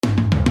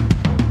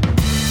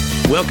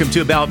Welcome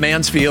to About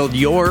Mansfield,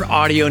 your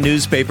audio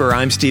newspaper.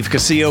 I'm Steve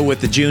Casillo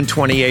with the June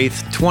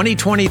 28th,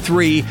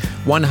 2023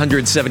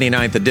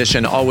 179th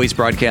edition, always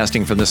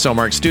broadcasting from the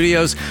Somark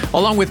Studios,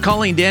 along with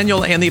Colleen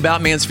Daniel and the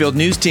About Mansfield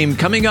news team.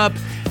 Coming up,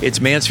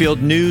 it's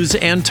Mansfield News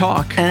and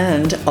Talk.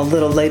 And a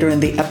little later in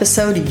the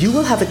episode, you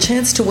will have a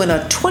chance to win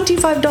a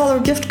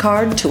 $25 gift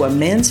card to a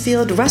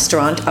Mansfield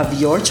restaurant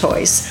of your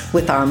choice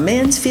with our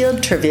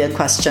Mansfield Trivia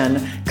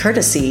Question,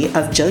 courtesy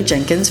of Joe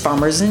Jenkins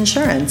Farmers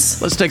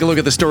Insurance. Let's take a look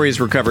at the stories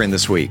we're covering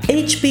this week.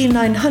 HB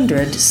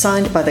 900,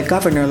 signed by the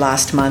governor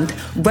last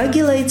month,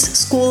 regulates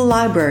school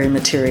library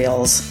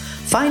materials.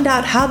 Find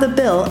out how the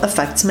bill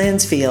affects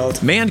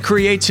Mansfield. Man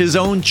creates his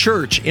own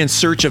church in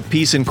search of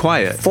peace and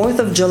quiet. 4th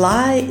of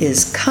July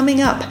is coming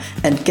up,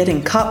 and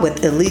getting caught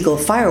with illegal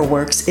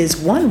fireworks is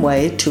one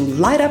way to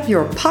light up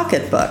your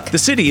pocketbook. The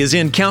city is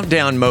in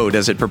countdown mode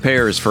as it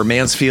prepares for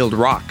Mansfield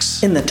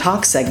Rocks. In the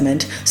talk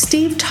segment,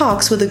 Steve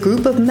talks with a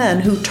group of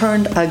men who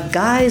turned a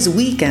guy's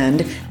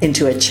weekend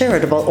into a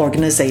charitable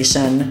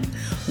organization.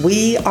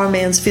 We are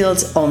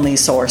Mansfield's only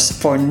source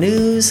for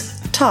news,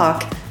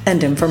 talk,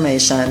 and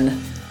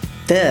information.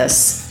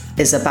 This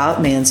is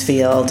About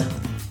Mansfield.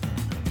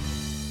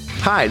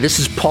 Hi, this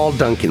is Paul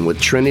Duncan with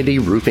Trinity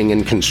Roofing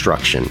and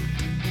Construction.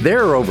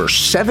 There are over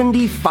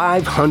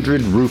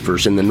 7,500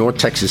 roofers in the North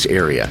Texas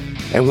area,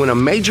 and when a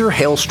major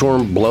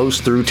hailstorm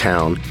blows through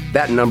town,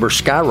 that number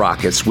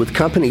skyrockets with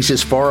companies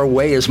as far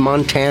away as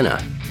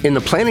Montana. In the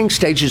planning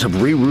stages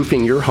of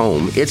re-roofing your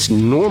home, it's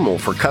normal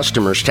for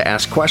customers to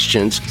ask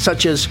questions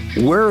such as,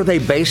 where are they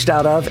based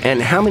out of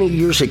and how many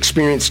years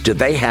experience do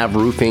they have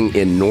roofing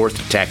in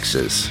North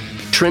Texas?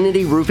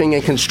 Trinity Roofing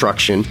and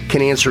Construction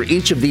can answer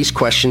each of these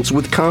questions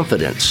with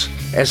confidence.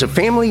 As a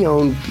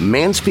family-owned,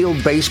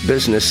 Mansfield-based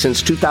business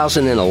since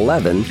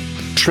 2011,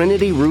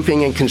 Trinity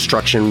Roofing and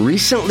Construction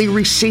recently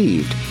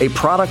received a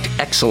Product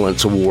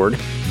Excellence Award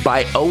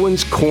by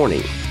Owens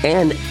Corning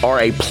and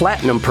are a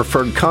Platinum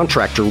Preferred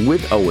Contractor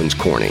with Owens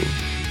Corning.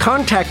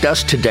 Contact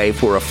us today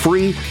for a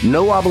free,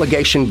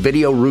 no-obligation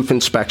video roof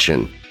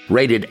inspection.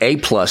 Rated A+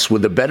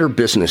 with the Better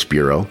Business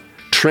Bureau,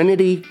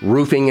 Trinity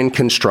Roofing and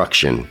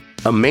Construction.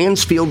 A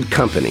Mansfield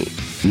company,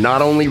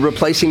 not only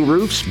replacing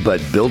roofs,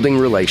 but building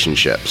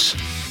relationships.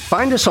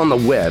 Find us on the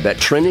web at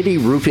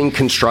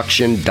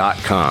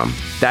trinityroofingconstruction.com.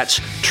 That's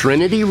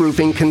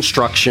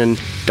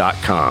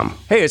trinityroofingconstruction.com.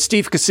 Hey, it's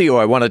Steve Casillo.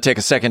 I want to take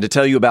a second to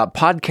tell you about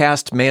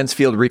Podcast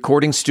Mansfield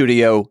Recording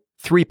Studio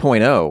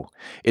 3.0.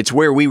 It's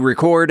where we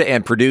record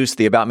and produce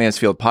the About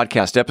Mansfield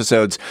podcast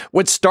episodes.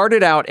 What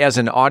started out as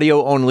an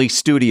audio-only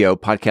studio,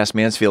 Podcast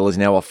Mansfield is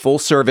now a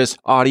full-service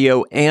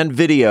audio and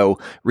video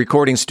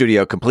recording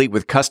studio, complete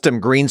with custom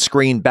green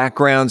screen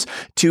backgrounds,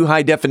 2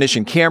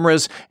 high-definition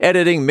cameras,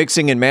 editing,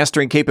 mixing, and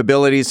mastering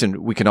capabilities, and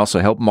we can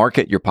also help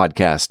market your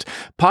podcast.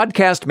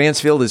 Podcast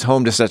Mansfield is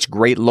home to such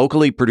great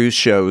locally produced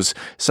shows,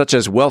 such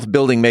as Wealth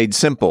Building Made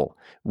Simple,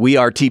 We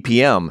Are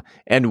TPM,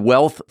 and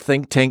Wealth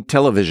Think Tank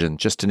Television,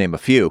 just to name a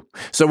few.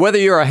 So whether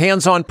you're a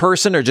hands-on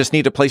person or just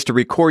need a place to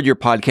record your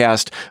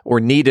podcast or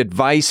need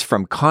advice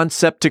from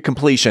concept to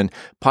completion,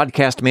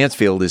 Podcast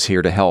Mansfield is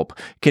here to help.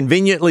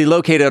 Conveniently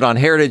located on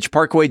Heritage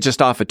Parkway,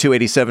 just off of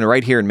 287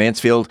 right here in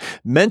Mansfield.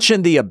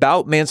 Mention the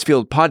About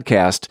Mansfield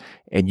podcast,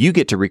 and you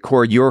get to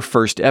record your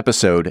first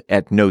episode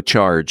at no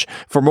charge.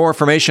 For more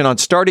information on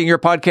starting your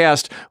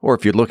podcast, or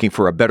if you're looking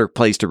for a better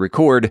place to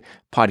record,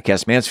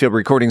 Podcast Mansfield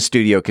Recording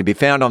Studio can be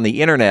found on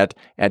the internet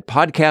at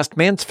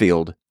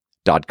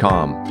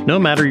podcastmansfield.com. No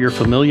matter your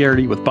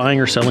familiarity with buying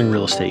or selling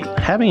real estate,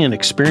 having an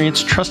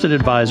experienced, trusted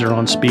advisor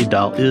on speed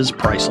dial is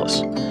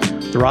priceless.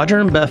 The Roger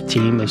and Beth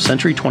team of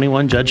Century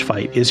 21 Judge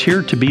Fight is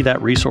here to be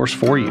that resource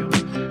for you.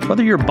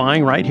 Whether you're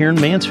buying right here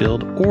in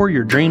Mansfield or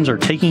your dreams are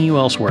taking you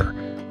elsewhere,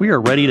 we are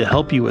ready to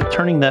help you with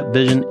turning that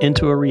vision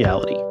into a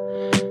reality.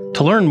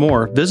 To learn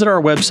more, visit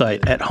our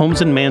website at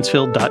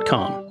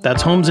homesinmansfield.com.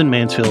 That's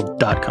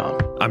homesinmansfield.com.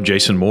 I'm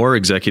Jason Moore,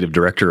 Executive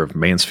Director of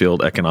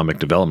Mansfield Economic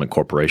Development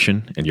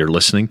Corporation, and you're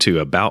listening to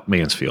About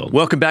Mansfield.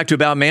 Welcome back to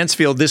About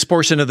Mansfield. This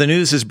portion of the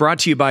news is brought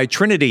to you by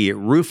Trinity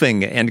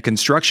Roofing and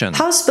Construction.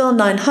 House Bill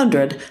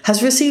 900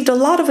 has received a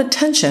lot of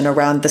attention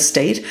around the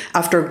state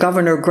after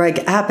Governor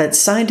Greg Abbott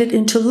signed it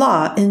into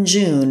law in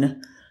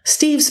June.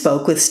 Steve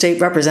spoke with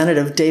State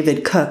Representative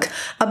David Cook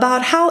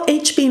about how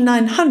HB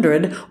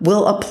 900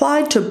 will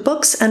apply to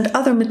books and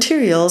other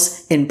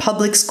materials in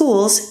public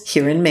schools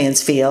here in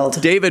Mansfield.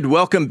 David,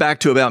 welcome back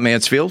to About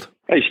Mansfield.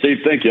 Hey, Steve,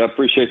 thank you. I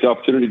appreciate the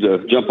opportunity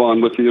to jump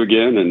on with you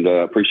again, and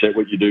appreciate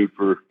what you do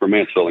for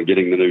Mansfield and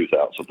getting the news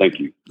out. So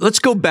thank you. Let's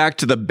go back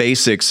to the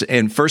basics.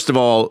 And first of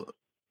all,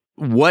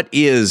 what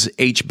is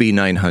HB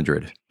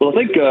 900? Well, I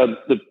think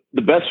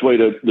the best way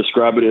to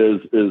describe it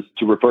is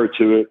to refer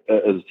to it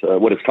as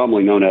what is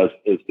commonly known as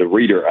the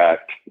Reader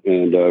Act.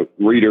 And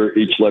Reader,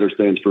 each letter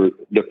stands for a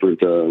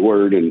different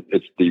word, and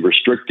it's the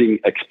Restricting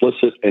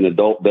Explicit and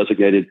Adult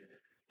Designated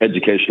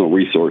Educational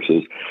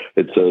Resources.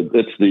 It's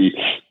the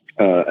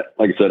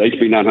like I said,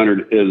 HB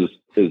 900 is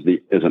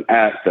an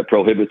act that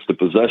prohibits the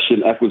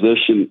possession,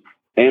 acquisition,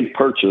 and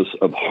purchase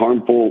of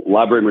harmful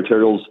library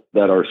materials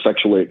that are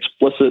sexually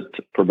explicit,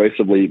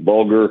 pervasively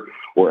vulgar,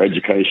 or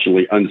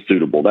educationally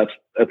unsuitable. That's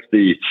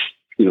the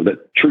the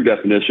true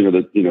definition, or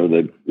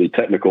the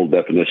technical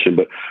definition.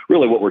 But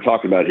really, what we're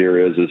talking about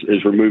here is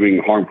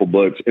removing harmful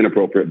books,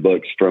 inappropriate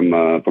books from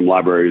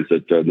libraries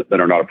that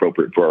are not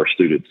appropriate for our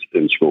students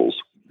in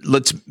schools.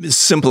 Let's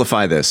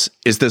simplify this.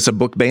 Is this a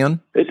book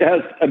ban? It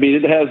has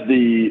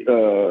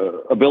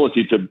the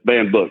ability to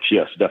ban books.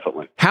 Yes,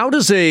 definitely. How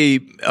does a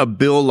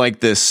bill like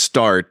this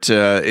start?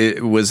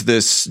 Was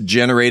this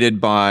generated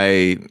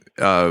by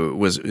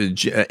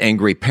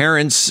angry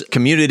parents,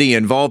 community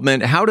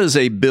involvement? How does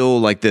a bill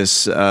like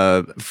this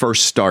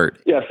first start?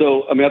 Yeah,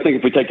 so I think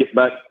if we take it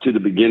back to the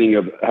beginning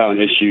of how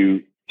an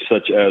issue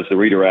such as the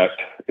Reader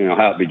Act,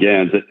 how it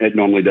begins, it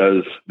normally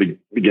does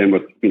begin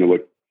with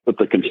with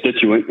the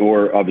constituent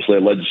or obviously a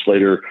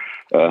legislator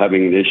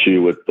having an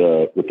issue with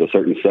a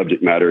certain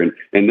subject matter. And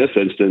in this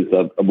instance,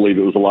 I believe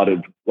it was a lot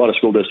of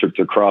school districts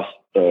across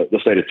the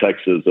state of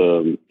Texas,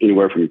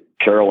 anywhere from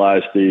Carroll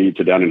ISD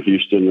to down in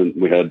Houston. And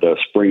we had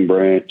Spring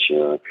Branch,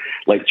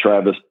 Lake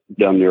Travis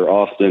down near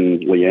Austin,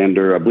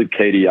 Leander. I believe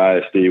Katy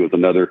ISD was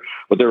another.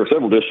 But there were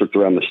several districts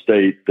around the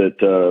state that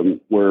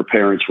where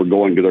parents were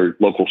going to their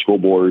local school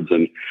boards.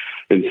 And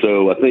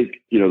so I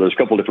think, there's a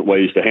couple of different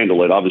ways to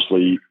handle it.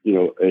 Obviously,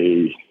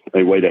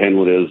 a way to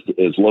handle it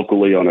is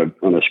locally on a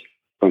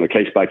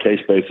case-by-case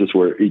basis,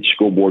 where each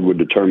school board would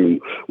determine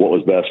what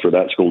was best for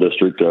that school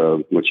district,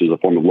 which is a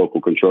form of local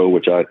control,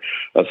 which I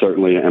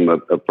certainly am a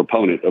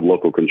proponent of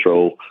local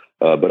control.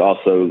 But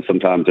also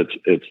sometimes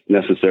it's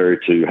necessary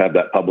to have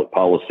that public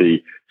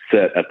policy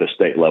set at the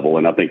state level.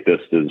 And I think this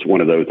is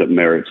one of those that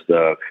merits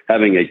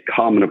having a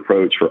common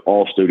approach for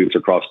all students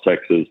across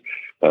Texas,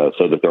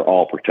 so that they're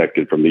all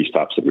protected from these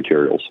types of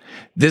materials.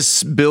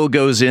 This bill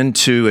goes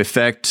into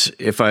effect,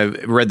 if I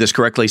read this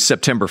correctly,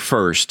 September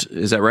 1st.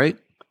 Is that right?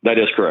 That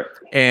is correct.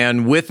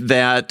 And with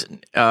that,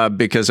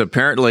 because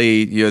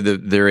apparently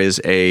there is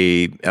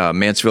a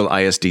Mansfield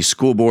ISD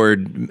School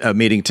Board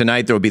meeting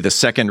tonight, there will be the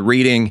second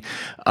reading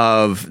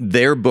of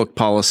their book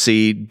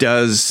policy.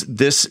 Does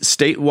this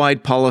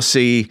statewide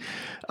policy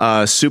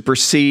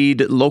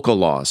supersede local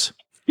laws?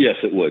 Yes,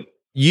 it would.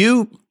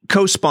 You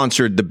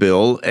co-sponsored the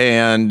bill,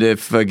 and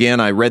if, again,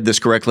 I read this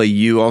correctly,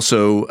 you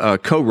also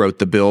co-wrote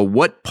the bill.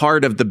 What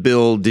part of the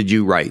bill did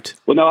you write?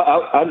 Well, no,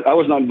 I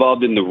was not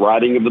involved in the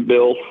writing of the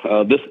bill.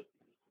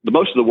 The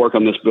most of the work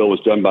on this bill was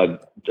done by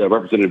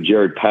Representative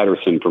Jared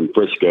Patterson from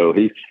Frisco.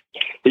 He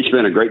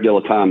spent a great deal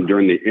of time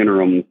during the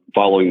interim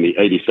following the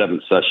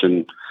 87th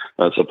session,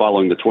 so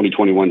following the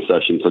 2021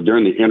 session. So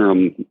during the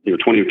interim,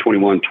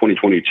 2021,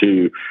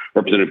 2022,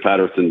 Representative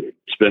Patterson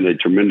spent a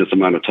tremendous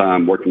amount of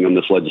time working on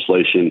this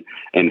legislation,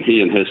 and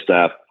he and his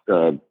staff,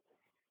 to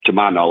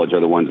my knowledge,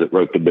 are the ones that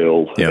wrote the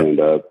bill. Yeah.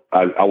 And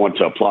I want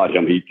to applaud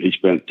him. He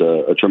spent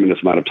a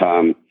tremendous amount of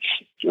time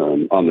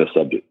on this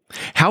subject.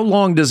 How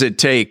long does it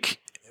take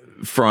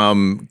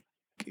from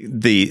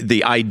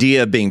the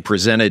idea being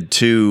presented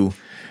to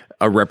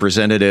a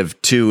representative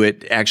to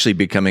it actually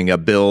becoming a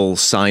bill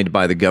signed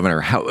by the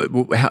governor?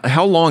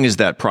 How long is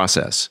that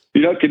process?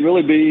 It could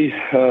really be,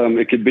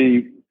 it could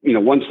be,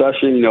 one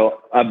session.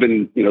 I've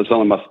been, it's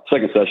only my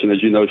second session,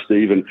 as you know,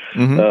 Steve. And,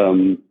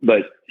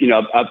 but,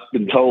 I've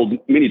been told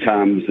many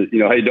times that,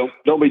 hey,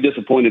 don't be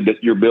disappointed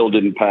that your bill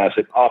didn't pass.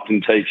 It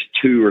often takes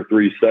 2 or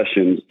 3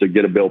 sessions to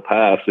get a bill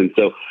passed. And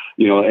so,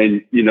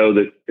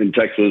 that in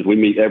Texas, we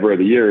meet every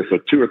other year. So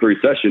 2 or 3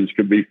 sessions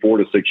could be 4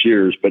 to 6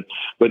 years, but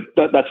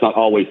that's not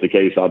always the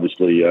case.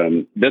 Obviously,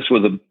 this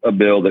was a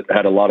bill that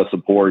had a lot of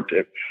support,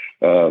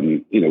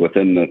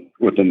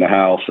 within the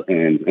House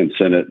and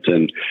Senate,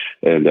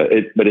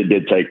 but it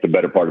did take the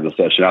better part of the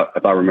session.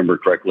 If I remember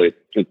correctly,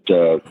 it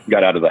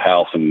got out of the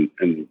House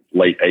in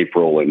late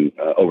April and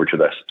over into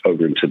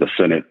the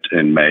Senate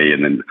in May,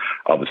 and then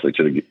obviously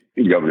to the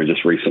governor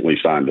just recently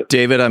signed it.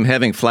 David, I'm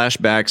having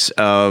flashbacks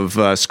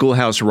of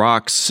Schoolhouse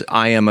Rock's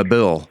 "I Am a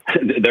Bill."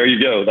 There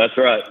you go. That's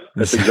right.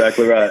 That's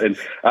exactly right. And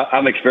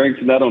I'm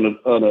experiencing that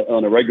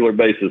on a regular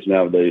basis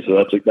nowadays. So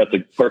that's a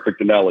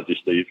perfect analogy,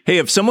 Steve. Hey,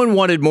 if someone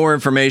wanted more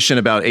information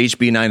about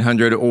HB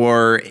 900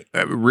 or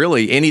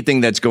really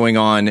anything that's going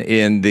on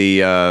in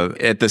the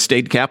at the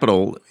state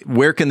capitol,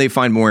 where can they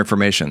find more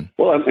information?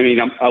 Well,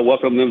 I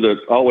welcome them to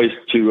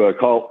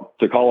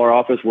call our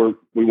office where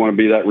we want to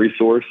be that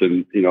resource.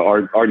 And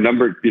our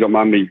number, if you don't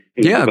mind me,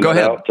 go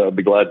ahead. I'll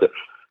be glad to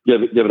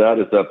give it out.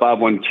 It's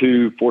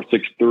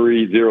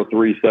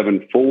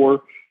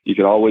 512-463-0374. You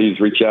can always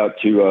reach out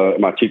to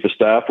my chief of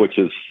staff, which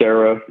is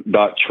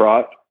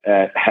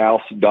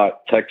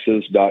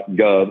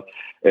sarah.trott@house.texas.gov.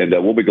 And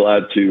we'll be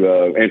glad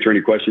to answer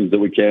any questions that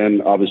we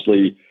can.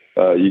 Obviously,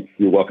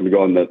 you're welcome to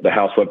go on the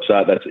House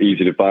website. That's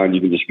easy to find.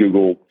 You can just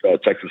Google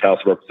Texas House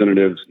of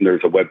Representatives, and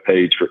there's a web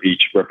page for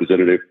each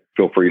representative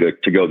feel free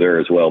to go there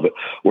as well. But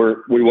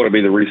we want to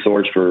be the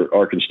resource for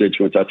our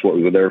constituents. That's what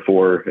we were there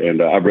for.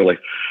 And I really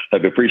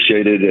have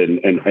appreciated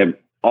and am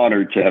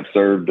honored to have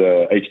served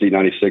HD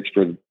 96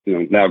 for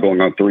now going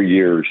on 3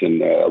 years,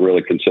 and I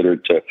really consider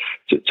it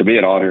to be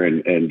an honor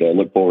and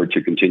look forward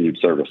to continued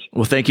service.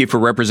 Well, thank you for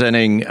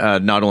representing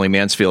not only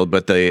Mansfield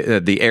but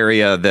the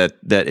area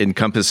that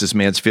encompasses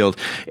Mansfield.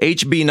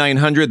 HB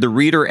 900, the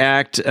Reader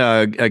Act,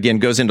 again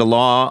goes into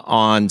law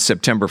on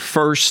September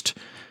 1st.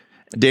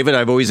 David,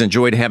 I've always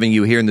enjoyed having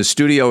you here in the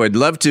studio. I'd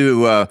love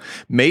to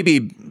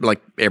maybe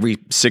like every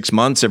 6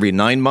 months, every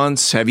 9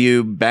 months, have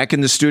you back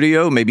in the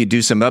studio, maybe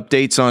do some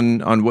updates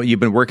on what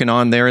you've been working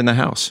on there in the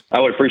House. I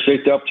would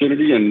appreciate the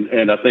opportunity.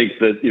 And I think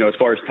that, as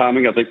far as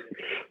timing, I think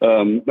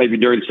maybe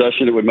during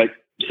session, it would make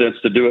sense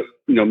to do it,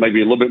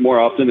 maybe a little bit more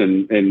often.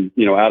 And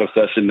out of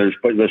session, there's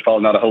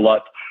probably not a whole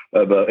lot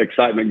of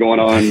excitement going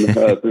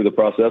on through the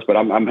process, but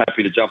I'm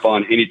happy to jump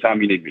on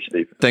anytime you need me,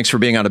 Steve. Thanks for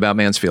being on About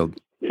Mansfield.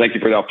 Thank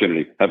you for the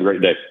opportunity. Have a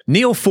great day.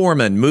 Neil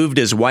Foreman moved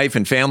his wife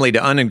and family to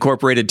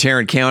unincorporated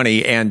Tarrant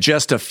County and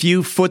just a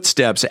few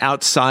footsteps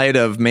outside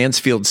of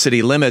Mansfield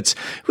city limits.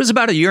 It was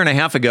about a year and a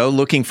half ago,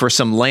 looking for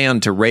some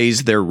land to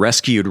raise their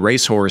rescued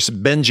racehorse,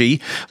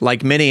 Benji.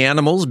 Like many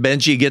animals,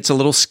 Benji gets a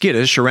little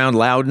skittish around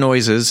loud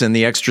noises, and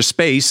the extra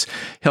space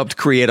helped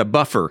create a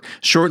buffer.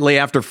 Shortly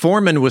after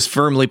Foreman was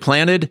firmly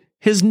planted,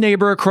 his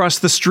neighbor across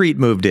the street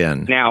moved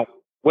in. Now,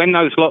 when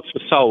those lots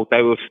were sold,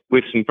 they were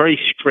with some very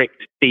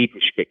strict deed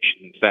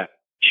restrictions that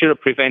should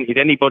have prevented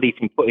anybody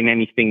from putting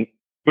anything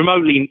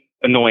remotely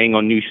annoying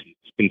or nuisance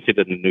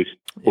considered a nuisance.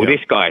 Well,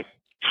 this guy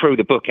threw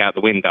the book out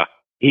the window.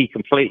 He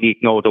completely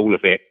ignored all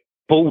of it,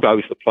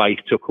 bulldozed the place,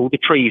 took all the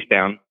trees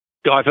down,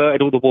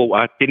 diverted all the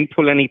water, didn't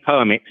pull any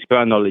permits. To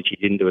our knowledge, he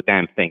didn't do a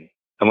damn thing.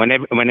 And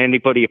when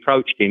anybody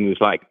approached him, he was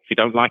like, if you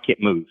don't like it,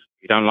 move.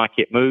 If you don't like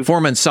it, move.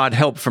 Foreman sought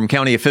help from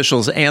county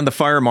officials and the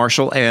fire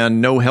marshal,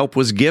 and no help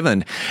was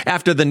given.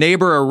 After the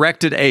neighbor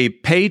erected a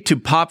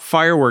pay-to-pop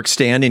fireworks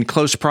stand in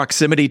close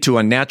proximity to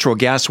a natural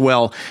gas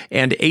well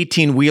and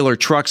 18-wheeler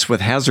trucks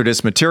with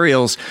hazardous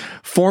materials,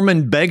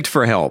 Foreman begged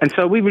for help. And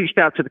so we reached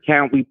out to the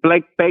county.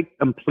 We begged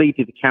and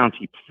pleaded the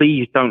county,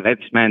 please don't let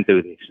this man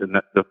do this. And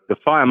the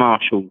fire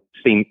marshal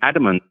seemed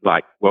adamant,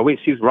 like, well,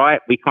 it's his right.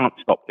 We can't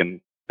stop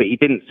him. But he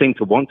didn't seem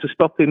to want to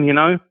stop him,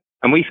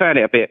 and we found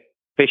it a bit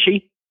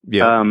fishy.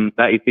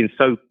 That he'd been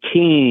so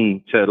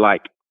keen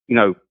to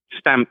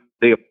stamp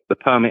the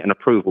permit and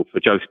approval for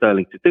Joe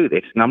Sterling to do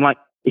this. And I'm like,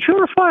 if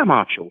you're a fire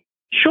marshal,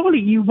 surely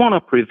you want to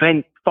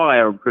prevent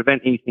fire and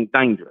prevent anything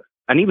dangerous.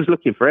 And he was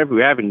looking for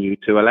every avenue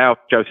to allow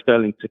Joe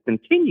Sterling to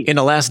continue. In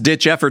a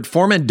last-ditch effort,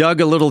 Foreman dug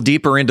a little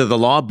deeper into the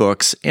law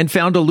books and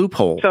found a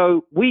loophole.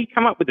 So we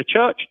come up with the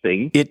church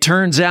thing. It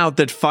turns out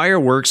that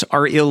fireworks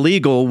are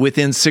illegal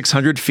within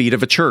 600 feet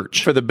of a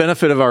church. For the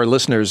benefit of our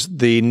listeners,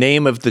 the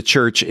name of the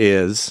church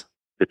is?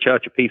 The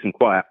Church of Peace and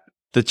Quiet.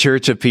 The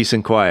Church of Peace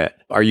and Quiet.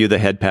 Are you the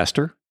head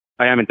pastor?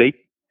 I am indeed.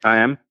 I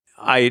am.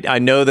 I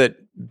know that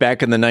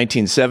back in the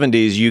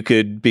 1970s, you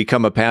could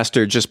become a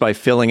pastor just by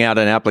filling out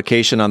an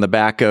application on the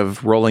back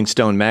of Rolling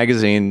Stone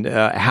magazine.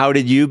 How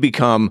did you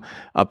become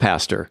a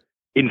pastor?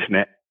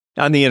 Internet.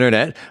 On the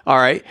internet. All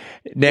right.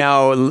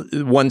 Now,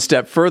 one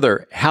step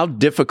further, how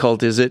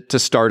difficult is it to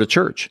start a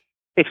church?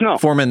 It's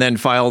not. Foreman then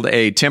filed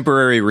a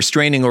temporary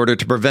restraining order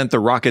to prevent the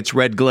rocket's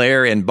red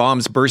glare and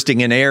bombs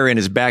bursting in air in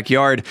his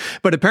backyard.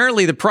 But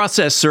apparently the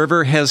process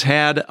server has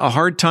had a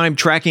hard time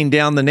tracking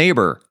down the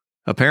neighbor.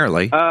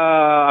 Apparently.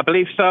 I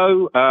believe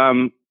so.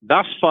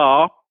 Thus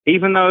far,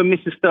 even though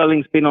Mr.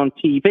 Sterling's been on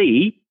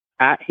TV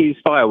at his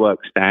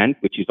fireworks stand,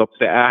 which is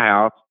opposite our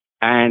house,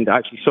 and I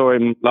actually saw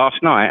him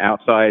last night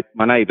outside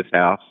my neighbor's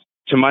house,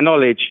 to my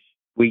knowledge,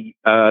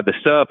 the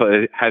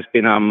server has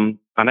been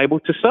unable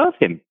to serve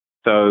him.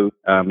 So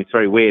it's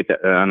very weird that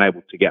they're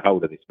unable to get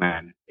hold of this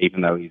man,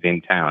 even though he's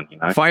in town,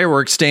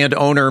 Fireworks stand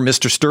owner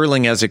Mr.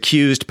 Sterling has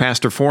accused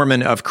Pastor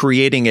Foreman of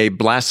creating a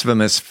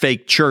blasphemous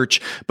fake church,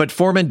 but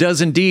Foreman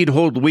does indeed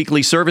hold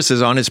weekly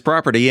services on his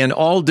property, and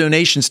all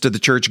donations to the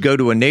church go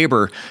to a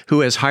neighbor who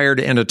has hired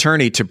an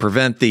attorney to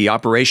prevent the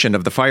operation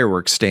of the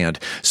fireworks stand.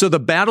 So the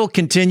battle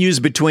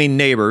continues between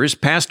neighbors.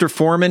 Pastor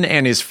Foreman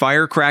and his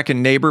firecracking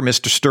neighbor,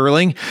 Mr.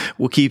 Sterling,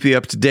 will keep you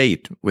up to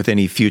date with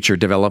any future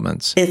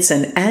developments. It's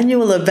an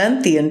annual event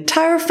the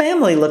entire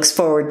family looks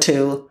forward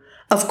to.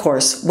 Of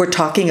course, we're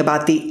talking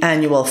about the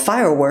annual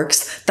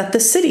fireworks that the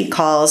city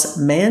calls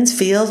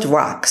Mansfield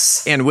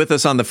Rocks. And with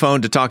us on the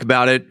phone to talk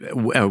about it,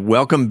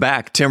 welcome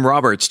back, Tim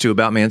Roberts, to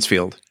About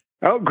Mansfield.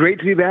 Oh, great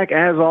to be back,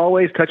 as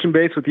always, touching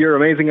base with your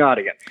amazing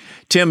audience.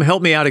 Tim,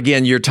 help me out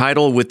again. Your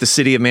title with the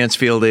city of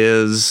Mansfield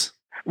is?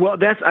 Well,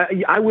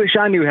 I wish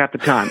I knew half the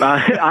time.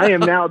 I am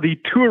now the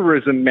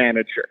tourism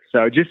manager.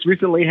 So just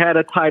recently had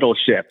a title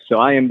shift. So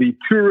I am the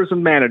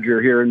tourism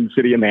manager here in the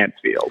city of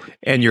Mansfield.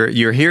 And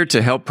you're here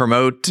to help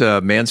promote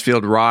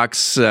Mansfield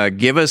Rocks.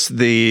 Give us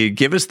the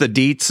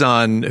deets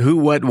on who,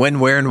 what,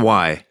 when, where, and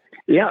why.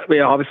 Yeah,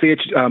 obviously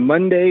it's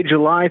Monday,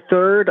 July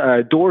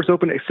 3rd. Doors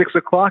open at 6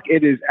 o'clock.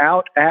 It is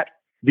out at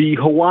the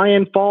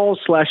Hawaiian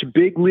Falls /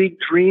 Big League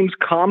Dreams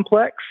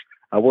Complex.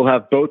 We'll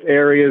have both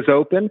areas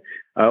open.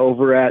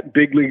 Over at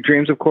Big League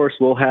Dreams, of course,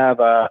 we'll have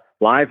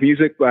live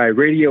music by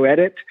Radio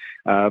Edit.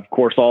 Of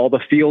course, all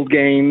the field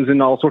games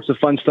and all sorts of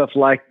fun stuff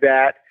like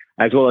that,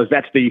 as well as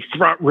that's the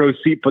front row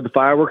seat for the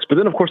fireworks. But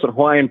then, of course, at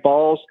Hawaiian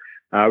Falls,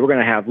 we're going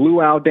to have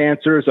luau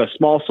dancers, a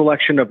small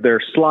selection of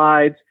their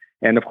slides,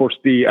 and, of course,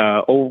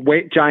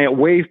 the giant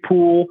wave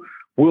pool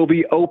will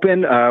be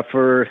open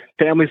for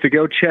families to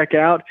go check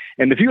out.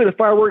 And the view of the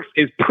fireworks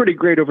is pretty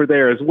great over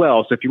there as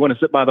well. So if you want to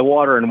sit by the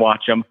water and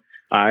watch them,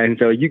 and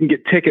so you can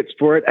get tickets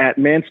for it at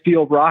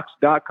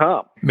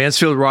MansfieldRocks.com.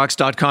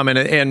 MansfieldRocks.com.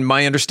 And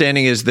my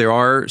understanding is there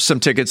are some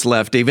tickets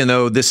left, even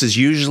though this is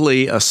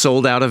usually a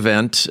sold-out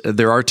event.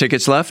 There are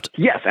tickets left?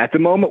 Yes, at the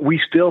moment,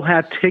 we still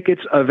have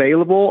tickets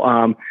available.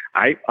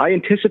 I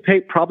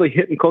anticipate probably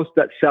hitting close to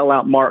that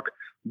sellout mark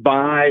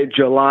by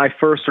July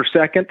 1st or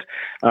 2nd,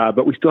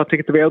 but we still have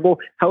tickets available.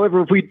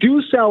 However, if we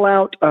do sell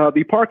out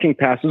the parking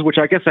passes, which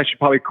I guess I should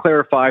probably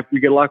clarify, we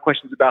get a lot of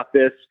questions about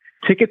this,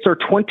 tickets are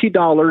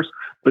 $20,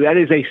 but that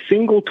is a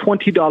single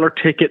 $20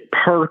 ticket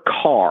per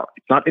car.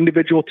 It's not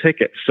individual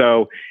tickets.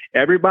 So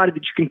everybody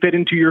that you can fit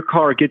into your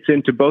car gets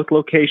into both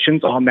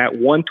locations on that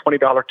one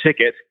 $20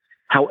 ticket.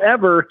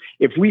 However,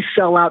 if we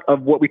sell out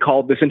of what we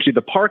call essentially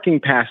the parking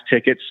pass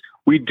tickets,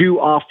 we do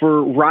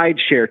offer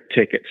rideshare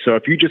tickets. So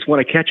if you just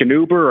want to catch an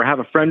Uber or have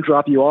a friend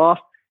drop you off,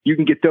 you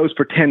can get those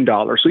for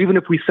 $10. So even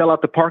if we sell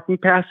out the parking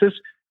passes,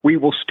 we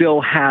will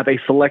still have a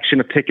selection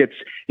of tickets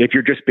if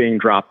you're just being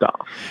dropped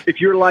off. If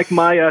you're like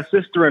my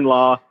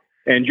sister-in-law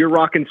and you're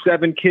rocking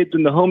 7 kids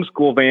in the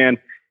homeschool van,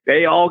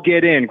 they all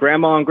get in,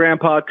 grandma and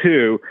grandpa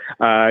too,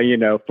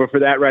 for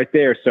that right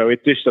there. So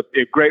it's just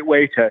a great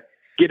way to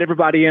get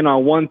everybody in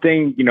on one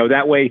thing.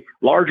 That way,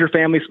 larger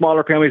families,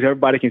 smaller families,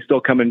 everybody can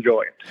still come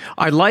enjoy it.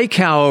 I like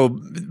how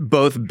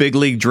both Big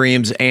League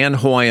Dreams and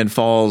Hawaiian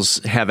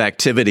Falls have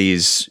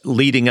activities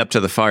leading up to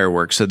the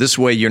fireworks. So this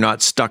way, you're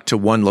not stuck to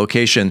one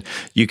location.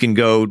 You can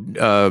go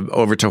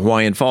over to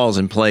Hawaiian Falls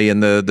and play in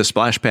the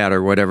splash pad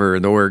or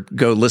whatever, or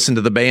go listen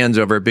to the bands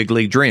over at Big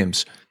League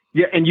Dreams.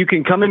 Yeah, and you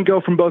can come and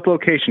go from both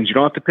locations. You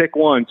don't have to pick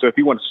one. So if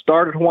you want to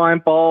start at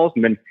Hawaiian Falls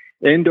and then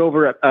end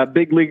over at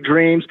Big League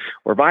Dreams,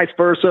 or vice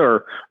versa,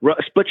 or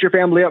split your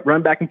family up,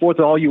 run back and forth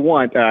all you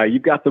want,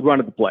 you've got the run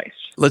of the place.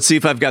 Let's see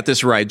if I've got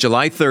this right.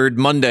 July 3rd,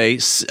 Monday,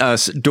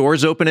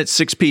 doors open at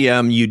 6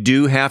 p.m. You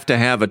do have to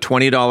have a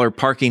 $20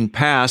 parking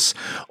pass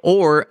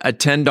or a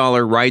 $10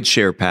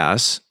 rideshare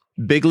pass.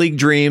 Big League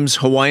Dreams,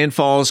 Hawaiian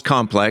Falls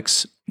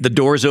Complex. The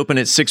doors open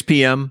at 6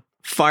 p.m.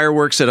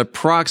 Fireworks at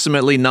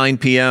approximately 9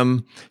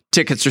 p.m.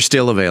 Tickets are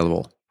still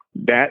available.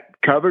 That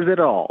covers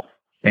it all.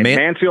 And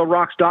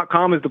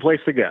MansfieldRocks.com is the place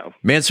to go.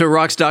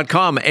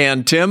 MansfieldRocks.com.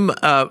 And Tim,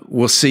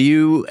 we'll see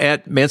you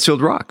at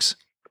Mansfield Rocks.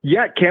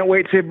 Yeah, can't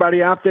wait to see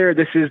everybody out there.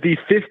 This is the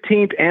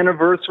 15th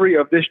anniversary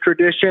of this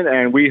tradition,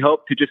 and we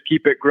hope to just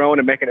keep it growing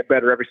and making it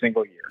better every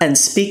single year. And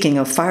speaking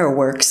of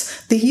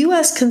fireworks, the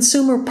U.S.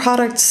 Consumer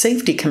Product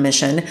Safety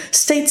Commission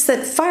states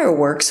that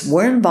fireworks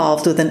were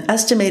involved with an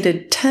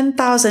estimated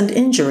 10,000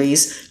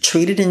 injuries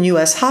treated in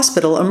U.S.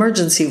 hospital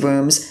emergency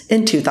rooms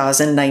in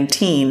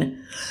 2019.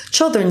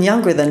 Children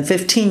younger than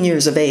 15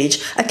 years of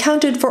age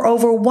accounted for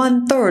over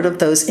 1/3 of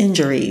those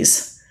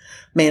injuries.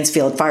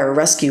 Mansfield Fire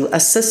Rescue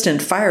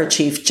Assistant Fire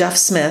Chief Jeff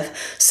Smith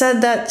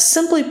said that,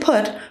 simply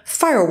put,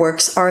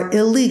 fireworks are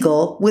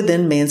illegal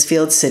within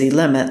Mansfield city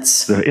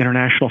limits. The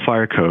International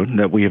Fire Code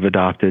that we have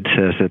adopted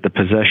says that the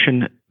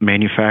possession,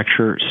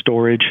 manufacture,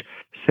 storage,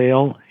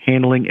 sale,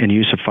 handling, and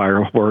use of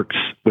fireworks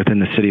within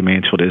the city of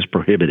Mansfield is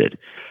prohibited.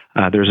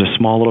 There's a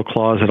small little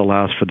clause that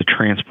allows for the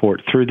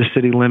transport through the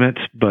city limits,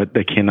 but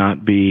they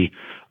cannot be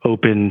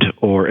opened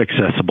or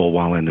accessible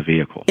while in the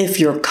vehicle.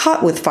 If you're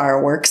caught with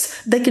fireworks,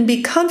 they can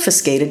be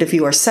confiscated if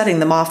you are setting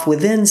them off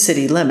within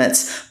city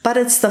limits, but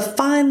it's the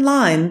fine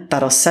line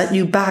that'll set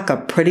you back a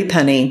pretty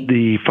penny.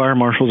 The fire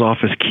marshal's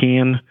office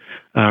can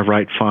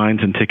write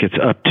fines and tickets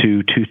up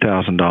to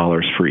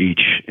 $2,000 for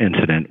each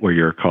incident where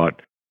you're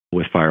caught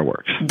with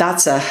fireworks.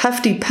 That's a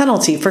hefty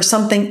penalty for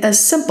something as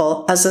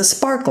simple as a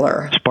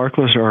sparkler.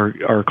 Sparklers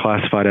are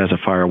classified as a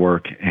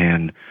firework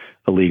and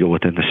illegal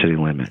within the city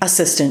limits.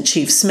 Assistant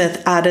Chief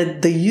Smith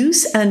added the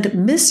use and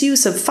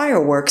misuse of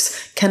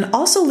fireworks can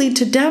also lead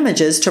to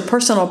damages to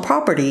personal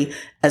property,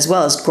 as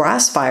well as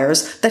grass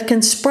fires that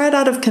can spread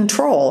out of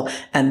control,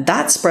 and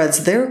that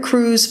spreads their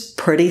crews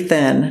pretty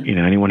thin.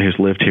 Anyone who's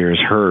lived here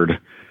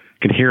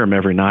can hear them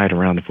every night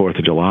around the 4th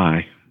of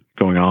July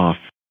going off.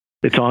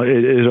 It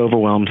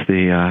overwhelms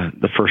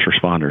the first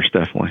responders,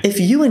 definitely.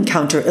 If you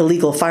encounter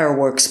illegal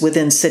fireworks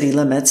within city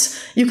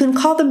limits, you can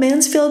call the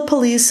Mansfield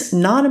Police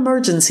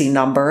non-emergency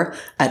number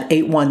at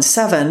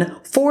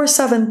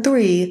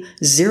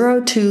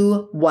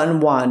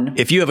 817-473-0211.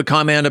 If you have a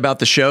comment about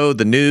the show,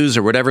 the news,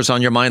 or whatever's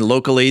on your mind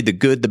locally, the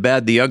good, the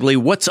bad, the ugly,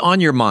 what's on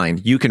your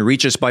mind, you can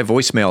reach us by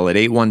voicemail at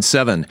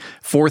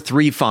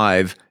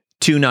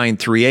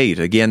 817-435-2938.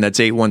 Again, that's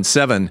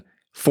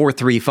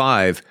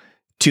 817-435-2938.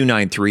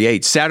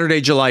 2938.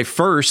 Saturday, July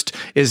 1st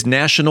is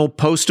National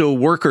Postal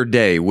Worker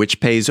Day, which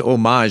pays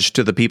homage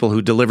to the people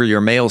who deliver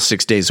your mail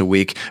 6 days a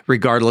week.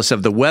 Regardless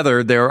of the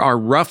weather, there are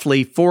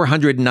roughly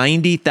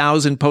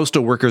 490,000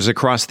 postal workers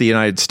across the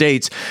United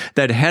States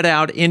that head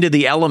out into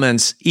the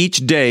elements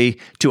each day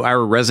to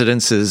our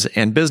residences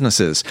and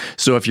businesses.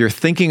 So if you're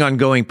thinking on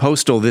going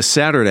postal this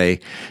Saturday,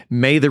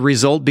 may the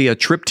result be a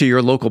trip to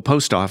your local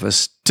post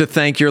office to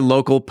thank your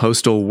local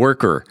postal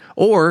worker.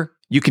 Or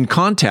you can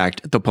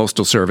contact the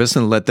Postal Service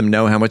and let them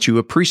know how much you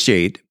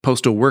appreciate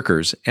postal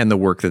workers and the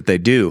work that they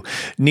do.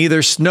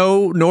 Neither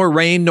snow, nor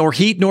rain, nor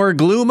heat, nor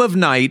gloom of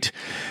night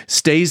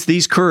stays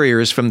these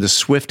couriers from the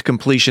swift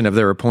completion of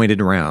their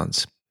appointed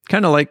rounds.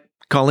 Kind of like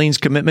Colleen's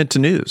commitment to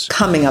news.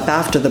 Coming up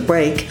after the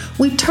break,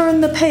 we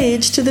turn the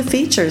page to the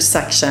features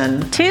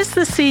section. 'Tis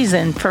the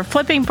season for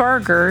flipping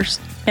burgers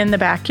in the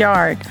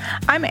backyard.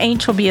 I'm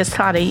Angel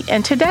Biasatti,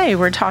 and today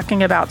we're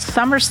talking about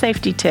summer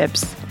safety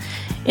tips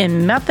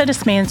in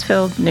Methodist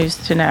Mansfield News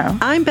to Know.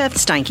 I'm Beth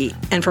Steinke,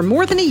 and for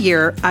more than a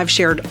year, I've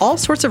shared all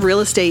sorts of real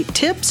estate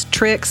tips,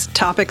 tricks,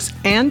 topics,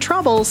 and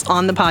troubles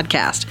on the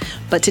podcast.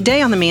 But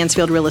today on the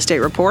Mansfield Real Estate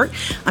Report,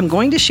 I'm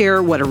going to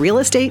share what a real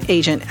estate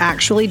agent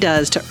actually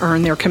does to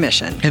earn their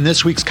commission. In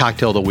this week's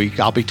Cocktail of the Week,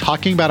 I'll be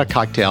talking about a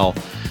cocktail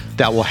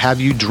that will have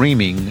you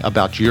dreaming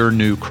about your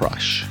new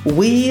crush.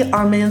 We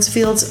are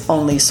Mansfield's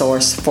only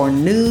source for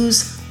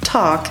news,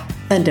 talk,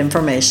 and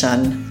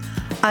information.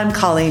 I'm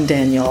Colleen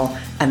Daniel,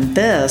 and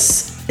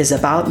this is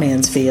About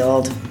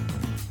Mansfield.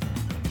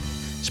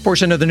 This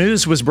portion of the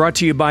news was brought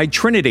to you by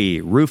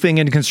Trinity Roofing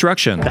and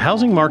Construction. The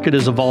housing market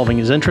is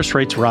evolving as interest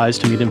rates rise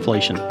to meet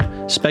inflation.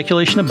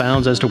 Speculation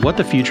abounds as to what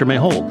the future may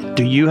hold.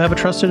 Do you have a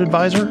trusted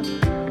advisor?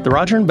 The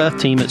Roger and Beth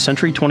team at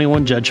Century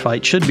 21 Judge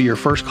Fight should be your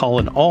first call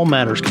in all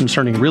matters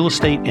concerning real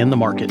estate and the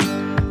market.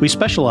 We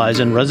specialize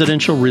in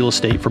residential real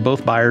estate for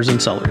both buyers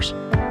and sellers.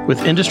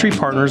 With industry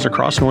partners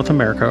across North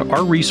America,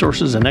 our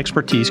resources and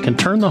expertise can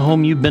turn the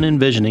home you've been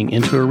envisioning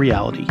into a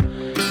reality.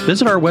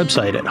 Visit our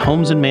website at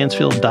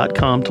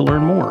homesinmansfield.com to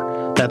learn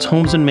more. That's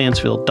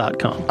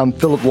homesinmansfield.com. I'm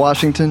Philip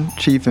Washington,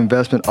 Chief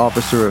Investment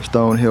Officer of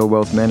Stonehill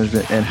Wealth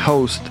Management and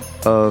host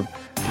of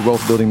the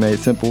Wealth Building Made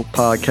Simple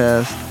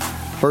podcast.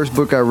 First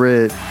book I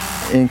read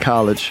in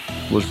college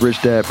was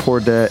Rich Dad,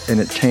 Poor Dad, and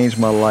it changed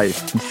my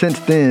life. And since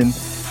then,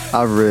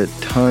 I've read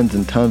tons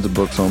and tons of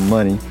books on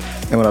money.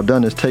 And what I've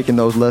done is taken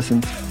those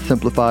lessons,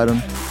 simplified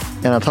them,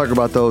 and I talk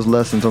about those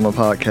lessons on my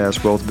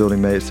podcast, Wealth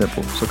Building Made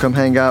Simple. So come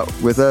hang out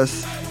with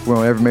us. We're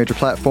on every major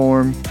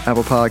platform,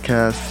 Apple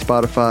Podcasts,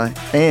 Spotify,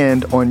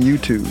 and on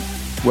YouTube,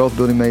 Wealth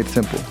Building Made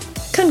Simple.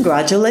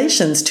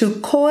 Congratulations to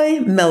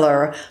Coy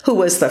Miller, who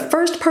was the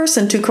first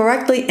person to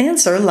correctly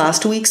answer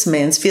last week's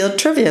Mansfield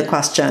Trivia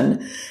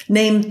Question.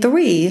 Name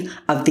 3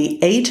 of the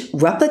 8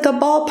 replica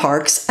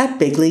ballparks at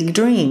Big League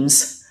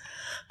Dreams.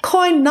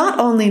 Coy not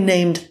only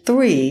named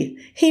 3,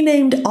 he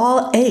named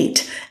all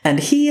 8, and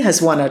he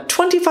has won a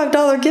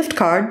 $25 gift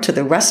card to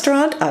the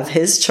restaurant of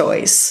his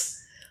choice.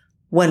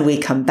 When we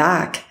come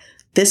back,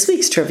 this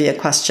week's trivia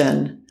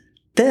question.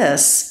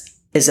 This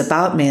is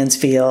About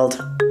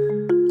Mansfield.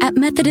 At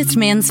Methodist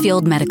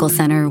Mansfield Medical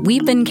Center,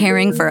 we've been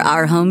caring for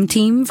our home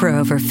team for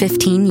over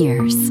 15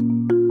 years.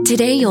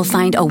 Today, you'll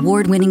find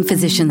award-winning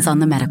physicians on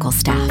the medical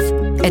staff,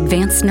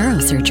 advanced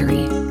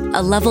neurosurgery,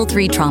 a level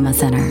 3 trauma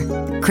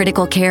center,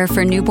 critical care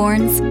for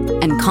newborns,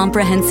 and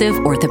comprehensive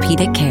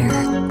orthopedic care.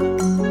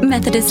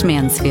 Methodist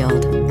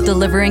Mansfield,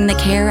 delivering the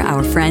care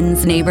our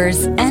friends,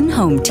 neighbors, and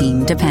home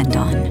team depend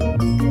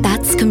on.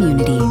 That's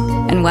community,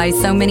 and why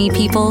so many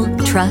people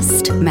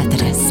trust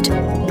Methodist.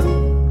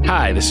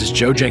 Hi, this is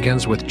Joe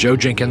Jenkins with Joe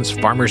Jenkins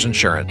Farmers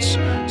Insurance,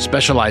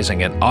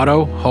 specializing in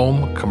auto,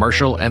 home,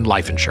 commercial, and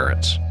life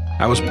insurance.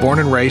 I was born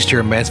and raised here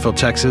in Mansfield,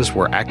 Texas.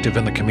 We're active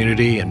in the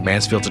community, and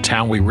Mansfield's a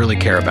town we really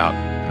care about.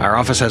 Our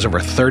office has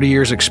over 30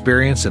 years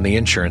experience in the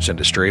insurance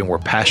industry, and we're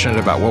passionate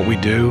about what we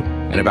do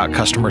and about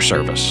customer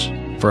service.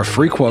 For a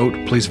free quote,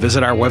 please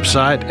visit our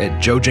website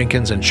at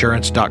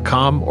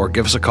joejenkinsinsurance.com or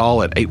give us a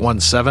call at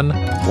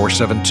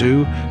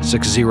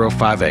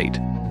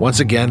 817-472-6058. Once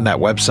again, that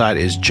website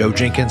is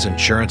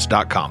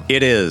joejenkinsinsurance.com.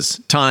 It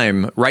is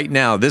time right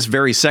now, this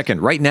very second,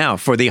 right now,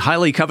 for the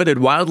highly coveted,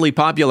 wildly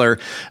popular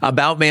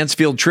About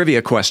Mansfield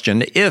Trivia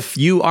Question. If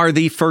you are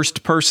the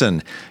first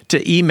person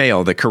to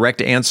email the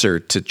correct answer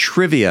to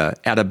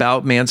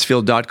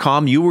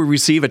trivia@aboutmansfield.com, you will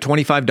receive a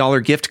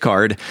 $25 gift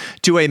card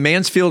to a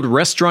Mansfield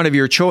restaurant of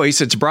your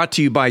choice. It's brought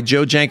to you by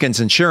Joe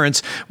Jenkins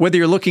Insurance. Whether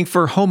you're looking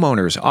for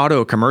homeowners,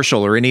 auto,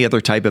 commercial, or any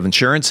other type of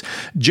insurance,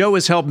 Joe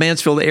has helped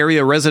Mansfield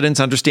area residents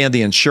understand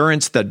the insurance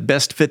that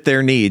best fit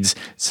their needs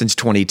since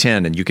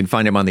 2010. And you can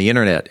find him on the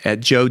internet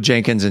at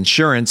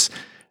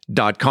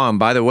joejenkinsinsurance.com.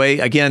 By the way,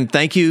 again,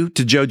 thank you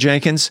to Joe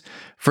Jenkins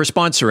for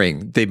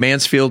sponsoring the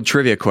Mansfield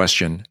Trivia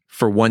Question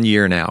for 1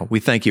 year now. We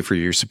thank you for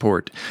your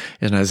support.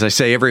 And as I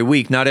say every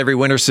week, not every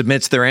winner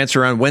submits their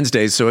answer on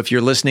Wednesdays. So if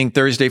you're listening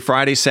Thursday,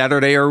 Friday,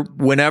 Saturday, or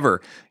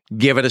whenever,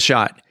 give it a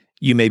shot.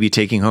 You may be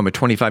taking home a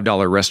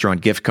 $25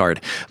 restaurant gift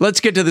card. Let's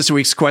get to this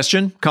week's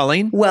question.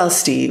 Colleen? Well,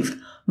 Steve,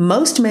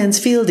 Most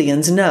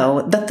Mansfieldians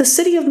know that the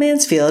city of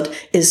Mansfield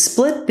is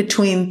split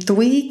between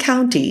 3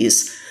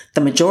 counties.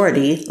 The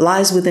majority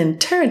lies within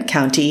Tarrant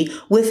County,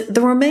 with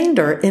the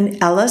remainder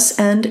in Ellis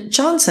and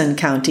Johnson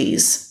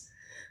counties.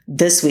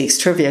 This week's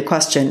trivia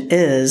question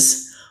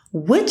is,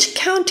 which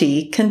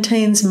county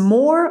contains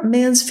more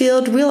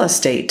Mansfield real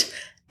estate,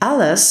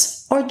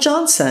 Ellis or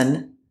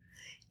Johnson?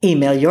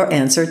 Email your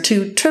answer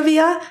to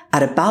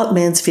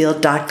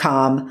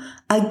trivia@aboutmansfield.com.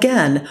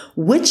 Again,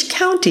 which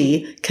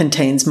county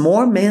contains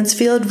more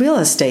Mansfield real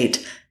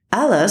estate,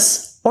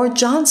 Ellis or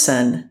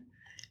Johnson?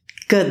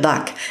 Good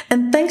luck,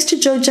 and thanks to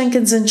Joe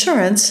Jenkins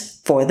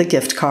Insurance for the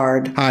gift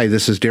card. Hi,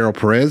 this is Daryl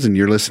Perez, and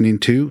you're listening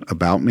to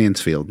About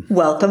Mansfield.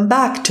 Welcome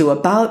back to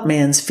About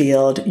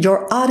Mansfield,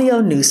 your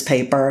audio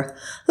newspaper.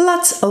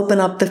 Let's open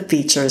up the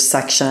features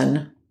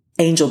section.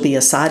 Angel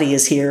Biasatti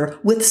is here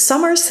with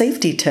summer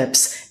safety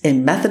tips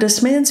in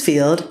Methodist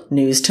Mansfield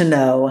News to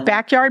Know.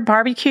 Backyard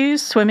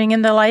barbecues, swimming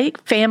in the lake,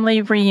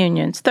 family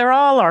reunions. They're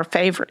all our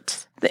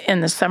favorites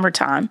in the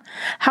summertime.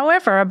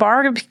 However, a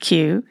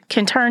barbecue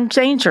can turn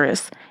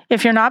dangerous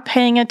if you're not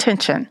paying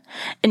attention,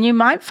 and you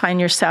might find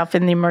yourself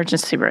in the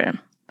emergency room.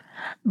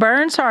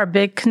 Burns are a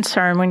big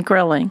concern when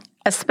grilling,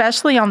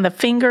 especially on the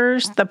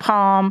fingers, the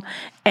palm,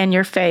 and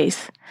your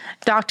face.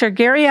 Dr.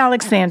 Gary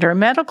Alexander,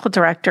 Medical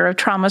Director of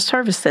Trauma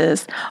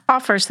Services,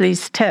 offers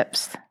these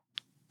tips.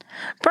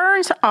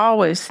 Burns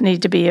always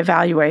need to be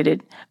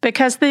evaluated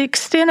because the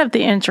extent of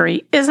the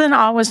injury isn't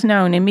always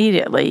known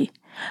immediately.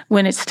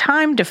 When it's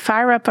time to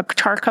fire up a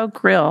charcoal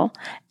grill,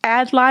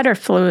 add lighter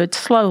fluid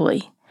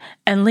slowly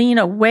and lean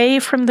away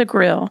from the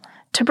grill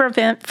to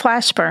prevent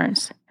flash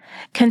burns.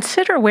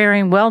 Consider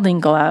wearing welding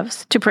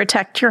gloves to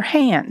protect your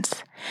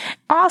hands.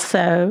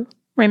 Also,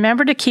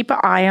 remember to keep an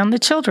eye on the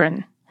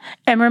children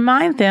and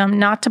remind them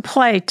not to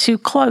play too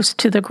close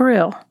to the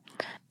grill,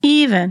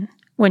 even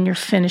when you're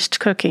finished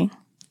cooking.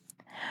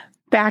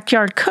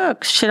 Backyard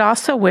cooks should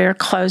also wear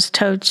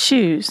closed-toed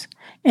shoes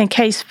in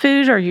case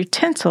food or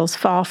utensils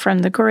fall from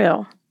the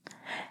grill.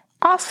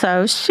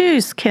 Also,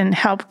 shoes can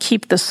help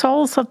keep the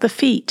soles of the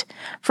feet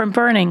from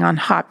burning on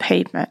hot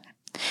pavement.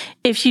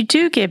 If you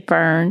do get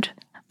burned,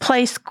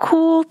 place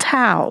cool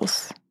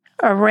towels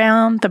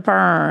around the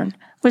burn,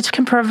 which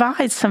can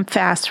provide some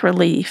fast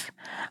relief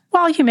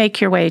while you make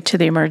your way to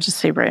the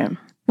emergency room.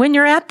 When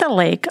you're at the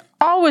lake,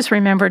 always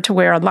remember to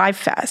wear a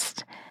life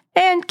vest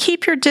and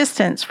keep your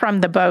distance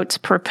from the boat's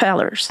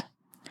propellers.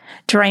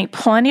 Drink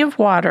plenty of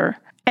water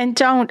and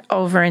don't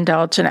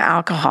overindulge in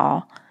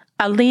alcohol,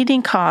 a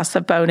leading cause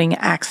of boating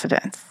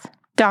accidents.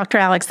 Dr.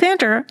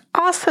 Alexander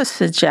also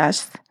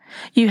suggests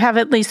you have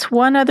at least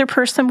one other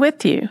person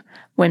with you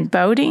when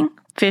boating,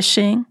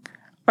 fishing,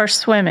 or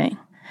swimming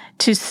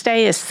to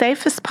stay as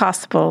safe as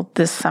possible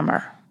this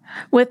summer.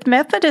 With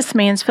Methodist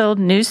Mansfield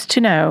News to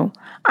Know,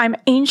 I'm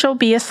Angel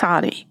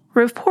Biasatti,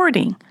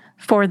 reporting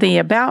for the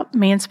About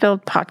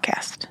Mansfield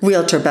podcast.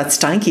 Realtor Beth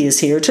Steinke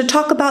is here to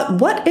talk about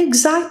what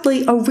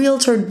exactly a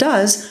realtor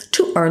does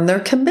to earn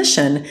their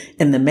commission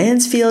in the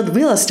Mansfield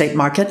Real Estate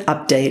Market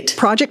update.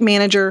 Project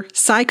manager,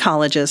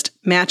 psychologist,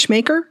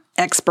 matchmaker,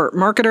 expert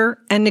marketer,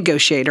 and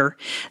negotiator.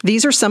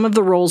 These are some of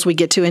the roles we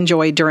get to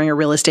enjoy during a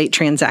real estate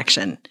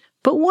transaction.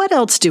 But what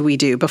else do we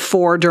do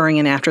before, during,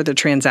 and after the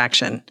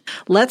transaction?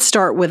 Let's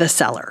start with a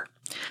seller.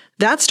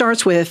 That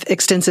starts with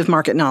extensive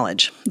market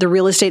knowledge. The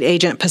real estate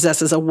agent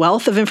possesses a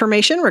wealth of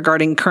information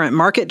regarding current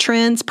market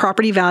trends,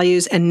 property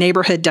values, and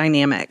neighborhood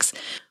dynamics.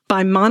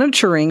 By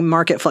monitoring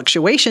market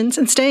fluctuations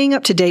and staying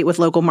up to date with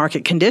local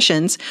market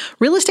conditions,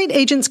 real estate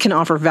agents can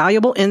offer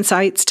valuable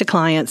insights to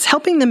clients,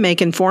 helping them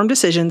make informed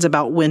decisions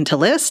about when to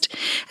list,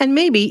 and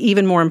maybe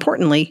even more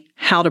importantly,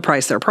 how to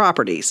price their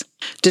properties.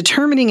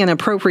 Determining an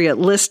appropriate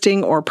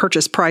listing or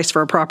purchase price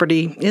for a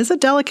property is a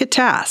delicate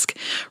task.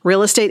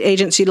 Real estate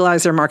agents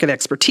utilize their market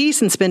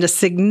expertise and spend a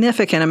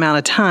significant amount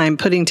of time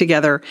putting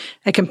together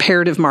a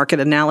comparative market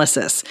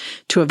analysis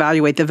to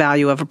evaluate the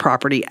value of a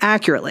property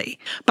accurately.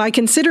 By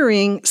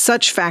considering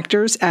such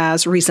factors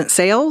as recent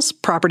sales,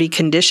 property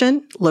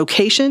condition,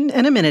 location,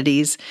 and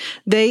amenities,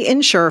 they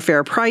ensure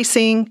fair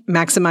pricing,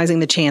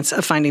 maximizing the chance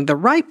of finding the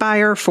right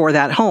buyer for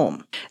that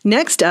home.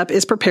 Next up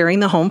is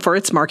preparing the home for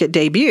its market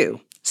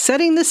debut.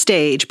 Setting the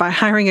stage by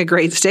hiring a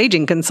great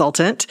staging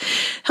consultant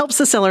helps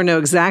the seller know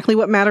exactly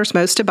what matters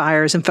most to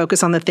buyers and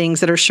focus on the things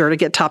that are sure to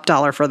get top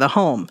dollar for the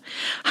home.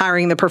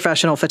 Hiring the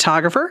professional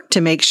photographer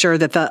to make sure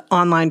that the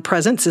online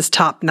presence is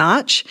top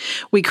notch.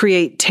 We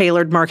create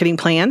tailored marketing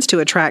plans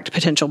to attract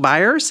potential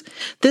buyers.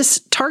 This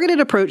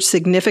targeted approach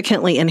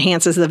significantly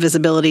enhances the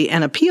visibility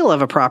and appeal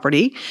of a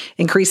property,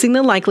 increasing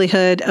the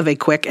likelihood of a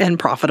quick and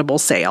profitable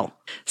sale.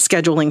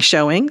 Scheduling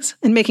showings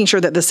and making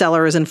sure that the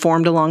seller is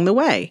informed along the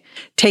way.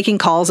 Taking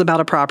calls about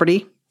a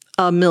property,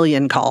 1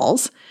 million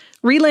calls.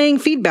 Relaying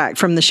feedback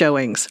from the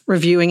showings.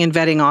 Reviewing and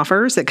vetting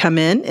offers that come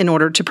in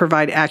order to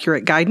provide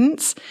accurate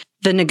guidance.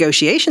 The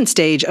negotiation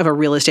stage of a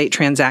real estate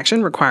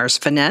transaction requires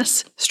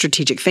finesse,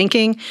 strategic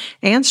thinking,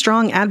 and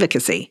strong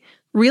advocacy.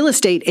 Real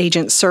estate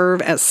agents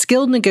serve as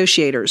skilled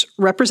negotiators,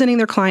 representing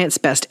their client's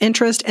best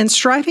interest and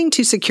striving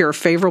to secure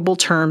favorable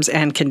terms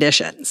and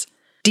conditions.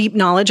 Deep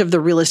knowledge of the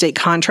real estate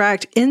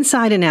contract,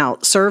 inside and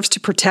out, serves to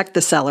protect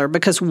the seller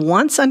because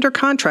once under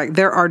contract,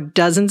 there are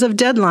dozens of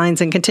deadlines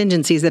and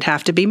contingencies that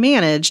have to be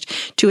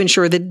managed to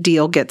ensure the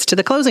deal gets to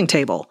the closing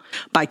table.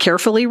 By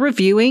carefully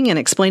reviewing and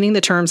explaining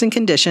the terms and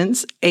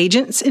conditions,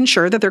 agents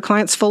ensure that their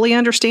clients fully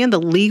understand the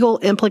legal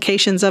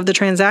implications of the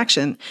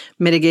transaction,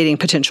 mitigating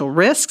potential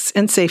risks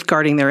and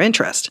safeguarding their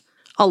interest.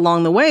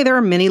 Along the way, there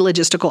are many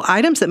logistical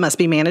items that must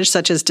be managed,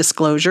 such as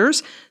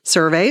disclosures,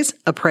 surveys,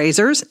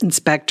 appraisers,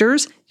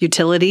 inspectors,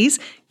 utilities,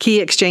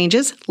 key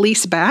exchanges,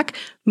 leaseback,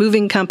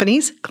 moving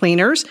companies,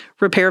 cleaners,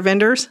 repair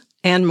vendors,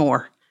 and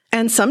more.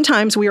 And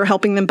sometimes we are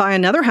helping them buy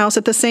another house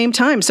at the same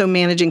time, so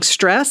managing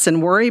stress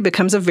and worry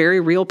becomes a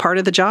very real part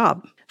of the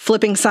job.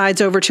 Flipping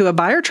sides over to a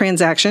buyer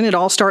transaction, it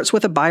all starts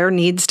with a buyer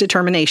needs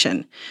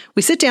determination.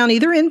 We sit down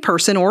either in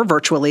person or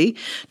virtually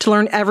to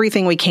learn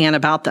everything we can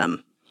about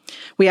them.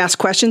 We ask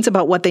questions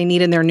about what they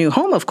need in their new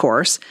home, of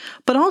course,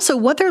 but also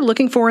what they're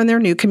looking for in their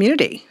new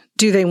community.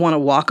 Do they want a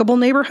walkable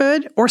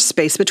neighborhood or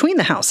space between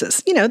the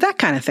houses? That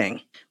kind of thing.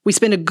 We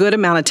spend a good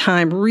amount of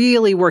time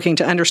really working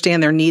to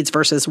understand their needs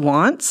versus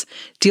wants,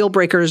 deal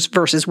breakers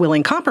versus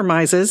willing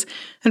compromises,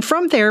 and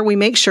from there we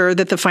make sure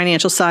that the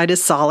financial side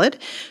is solid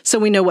so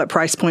we know what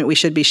price point we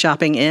should be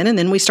shopping in, and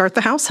then we start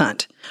the house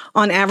hunt.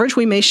 On average,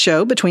 we may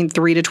show between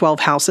 3 to 12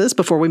 houses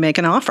before we make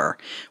an offer.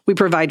 We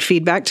provide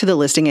feedback to the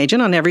listing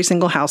agent on every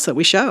single house that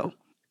we show.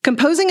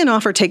 Composing an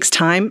offer takes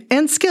time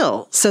and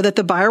skill so that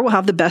the buyer will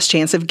have the best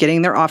chance of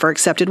getting their offer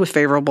accepted with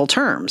favorable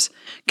terms.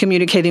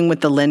 Communicating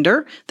with the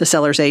lender, the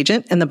seller's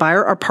agent, and the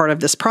buyer are part of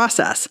this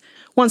process.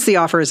 Once the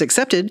offer is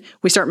accepted,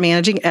 we start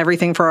managing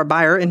everything for our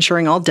buyer,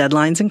 ensuring all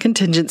deadlines and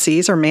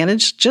contingencies are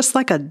managed just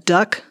like a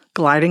duck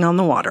gliding on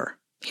the water.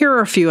 Here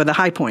are a few of the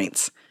high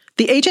points.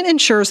 The agent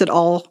ensures that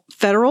all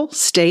federal,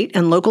 state,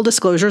 and local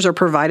disclosures are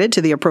provided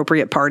to the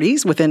appropriate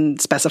parties within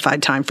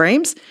specified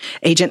timeframes.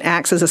 Agent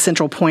acts as a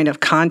central point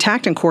of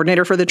contact and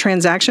coordinator for the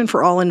transaction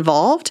for all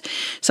involved,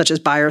 such as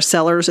buyers,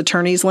 sellers,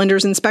 attorneys,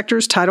 lenders,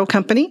 inspectors, title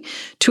company,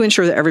 to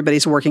ensure that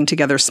everybody's working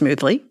together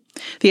smoothly.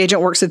 The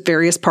agent works with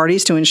various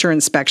parties to ensure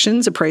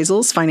inspections,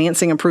 appraisals,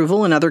 financing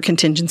approval, and other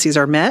contingencies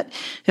are met.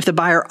 If the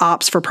buyer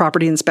opts for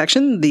property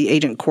inspection, the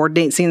agent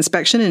coordinates the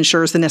inspection and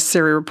ensures the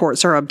necessary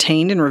reports are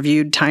obtained and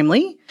reviewed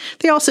timely.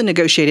 They also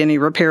negotiate any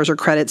repairs or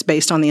credits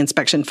based on the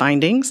inspection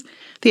findings.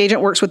 The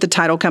agent works with the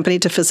title company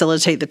to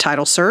facilitate the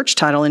title search,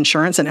 title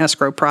insurance, and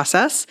escrow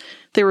process.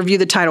 They review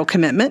the title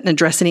commitment and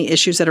address any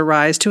issues that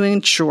arise to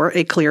ensure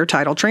a clear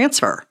title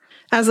transfer.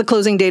 As the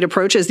closing date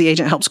approaches, the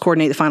agent helps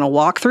coordinate the final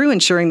walkthrough,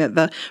 ensuring that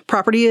the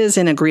property is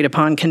in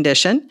agreed-upon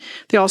condition.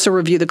 They also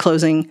review the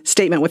closing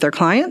statement with their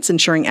clients,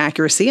 ensuring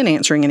accuracy and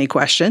answering any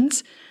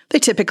questions. They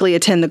typically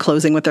attend the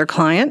closing with their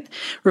client,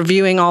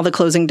 reviewing all the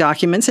closing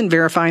documents and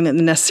verifying that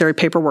the necessary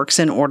paperwork's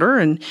in order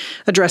and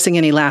addressing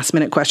any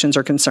last-minute questions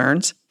or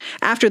concerns.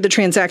 After the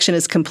transaction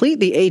is complete,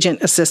 the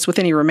agent assists with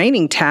any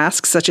remaining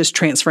tasks, such as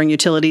transferring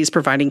utilities,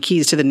 providing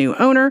keys to the new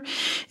owner,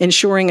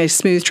 ensuring a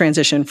smooth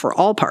transition for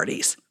all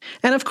parties.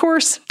 And of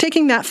course,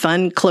 taking that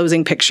fun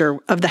closing picture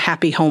of the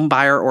happy home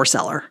buyer or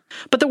seller.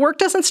 But the work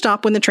doesn't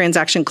stop when the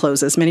transaction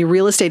closes. Many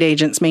real estate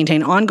agents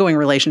maintain ongoing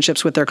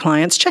relationships with their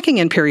clients, checking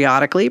in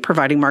periodically,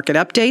 providing market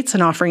updates,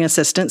 and offering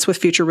assistance with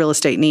future real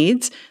estate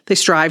needs. They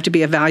strive to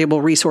be a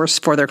valuable resource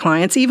for their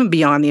clients, even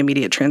beyond the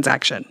immediate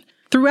transaction.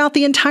 Throughout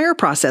the entire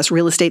process,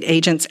 real estate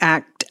agents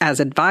act as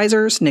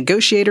advisors,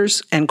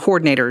 negotiators, and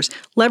coordinators,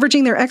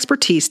 leveraging their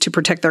expertise to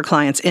protect their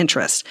clients'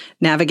 interests,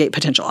 navigate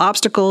potential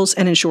obstacles,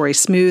 and ensure a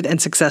smooth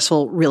and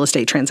successful real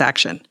estate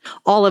transaction.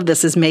 All of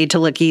this is made to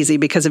look easy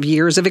because of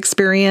years of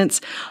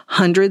experience,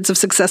 hundreds of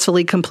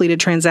successfully completed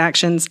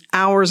transactions,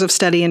 hours of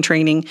study and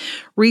training,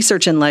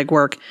 research and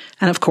legwork,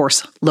 and of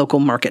course, local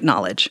market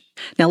knowledge.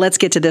 Now let's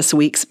get to this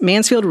week's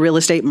Mansfield Real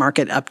Estate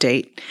Market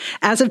Update.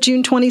 As of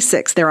June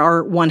 26, there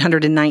are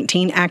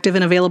 119 active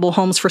and available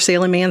homes for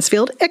sale in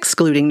Mansfield,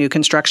 excluding new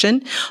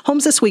construction.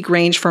 Homes this week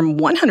range from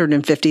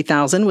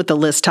 $150,000, with the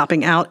list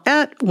topping out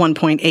at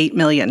 $1.8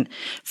 million.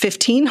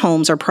 15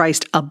 homes are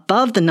priced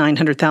above the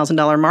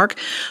 $900,000 mark,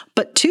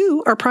 but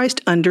 2 are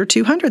priced under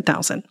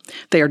 $200,000.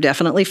 They are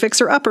definitely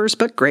fixer-uppers,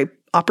 but great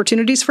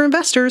opportunities for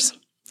investors.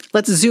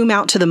 Let's zoom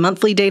out to the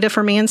monthly data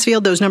for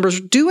Mansfield. Those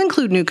numbers do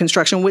include new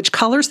construction, which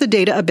colors the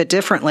data a bit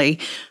differently.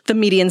 The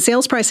median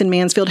sales price in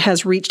Mansfield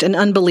has reached an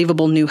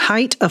unbelievable new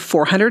height of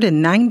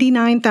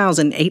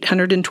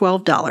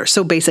 $499,812,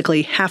 so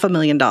basically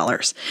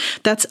 $500,000.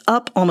 That's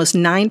up almost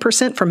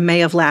 9% from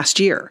May of last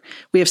year.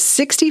 We have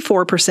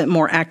 64%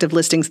 more active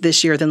listings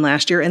this year than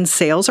last year, and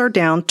sales are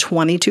down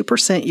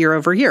 22% year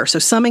over year. So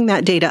summing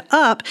that data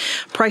up,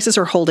 prices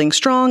are holding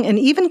strong and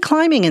even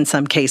climbing in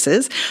some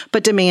cases,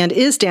 but demand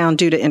is down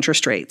due to to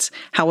interest rates.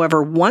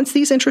 However, once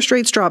these interest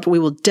rates drop, we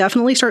will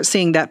definitely start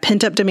seeing that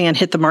pent-up demand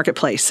hit the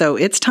marketplace. So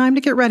it's time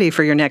to get ready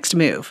for your next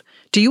move.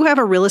 Do you have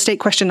a real estate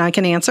question I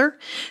can answer?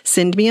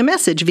 Send me a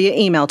message via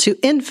email to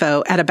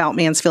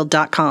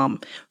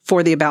info@aboutmansfield.com.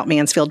 For the About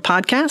Mansfield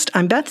podcast,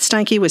 I'm Beth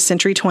Steinke with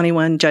Century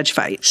 21 Judge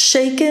Fight.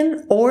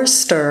 Shaken or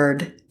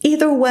stirred,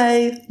 either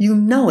way, you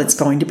know it's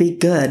going to be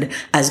good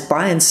as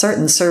Brian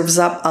Certain serves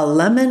up a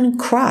lemon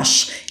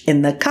crush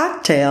in the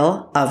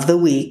cocktail of the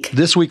week.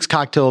 This week's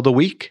cocktail of the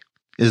week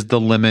is the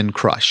lemon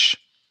crush.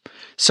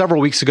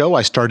 Several weeks ago,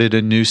 I started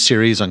a new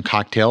series on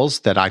cocktails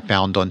that I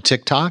found on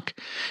TikTok,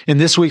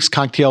 and this week's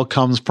cocktail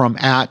comes from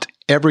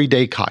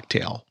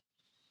 @everydaycocktail.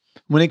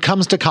 When it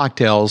comes to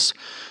cocktails,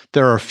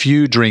 there are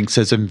few drinks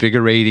as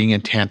invigorating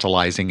and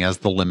tantalizing as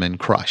the lemon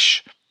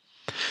crush.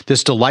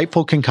 This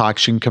delightful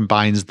concoction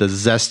combines the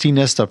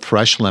zestiness of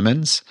fresh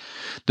lemons,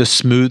 the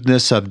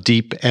smoothness of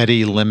Deep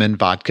Eddy lemon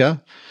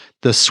vodka,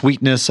 the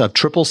sweetness of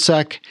triple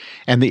sec,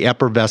 and the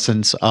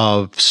effervescence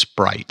of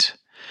Sprite.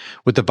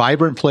 With the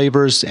vibrant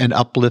flavors and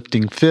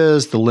uplifting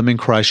fizz, the lemon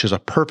crush is a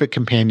perfect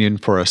companion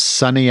for a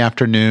sunny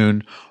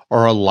afternoon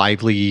or a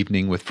lively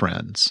evening with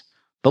friends.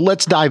 But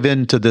let's dive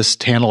into this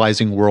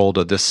tantalizing world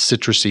of this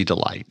citrusy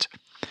delight.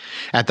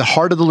 At the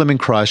heart of the lemon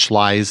crush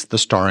lies the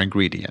star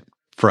ingredient,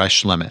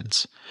 fresh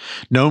lemons.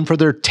 Known for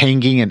their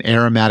tangy and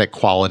aromatic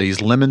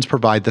qualities, lemons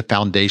provide the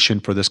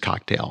foundation for this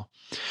cocktail.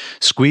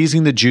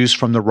 Squeezing the juice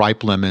from the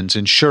ripe lemons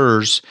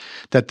ensures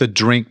that the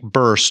drink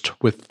bursts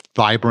with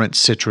vibrant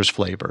citrus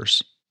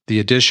flavors. The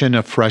addition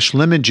of fresh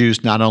lemon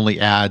juice not only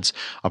adds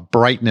a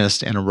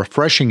brightness and a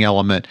refreshing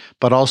element,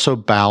 but also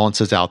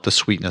balances out the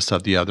sweetness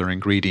of the other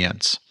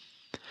ingredients.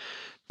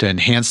 To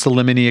enhance the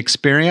lemony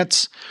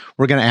experience,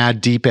 we're going to add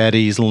Deep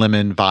Eddy's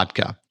lemon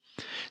vodka.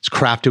 It's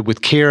crafted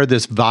with care.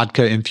 This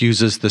vodka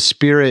infuses the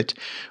spirit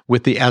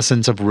with the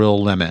essence of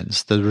real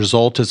lemons. The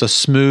result is a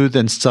smooth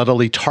and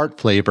subtly tart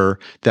flavor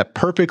that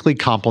perfectly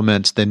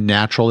complements the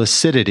natural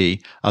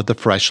acidity of the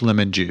fresh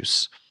lemon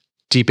juice.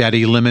 Deep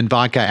Eddy lemon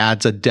vodka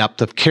adds a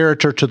depth of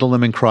character to the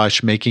lemon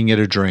crush, making it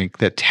a drink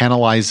that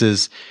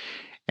tantalizes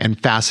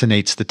and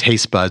fascinates the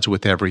taste buds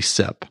with every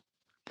sip.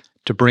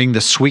 To bring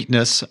the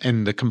sweetness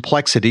and the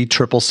complexity,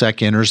 triple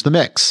sec enters the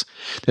mix.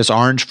 This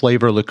orange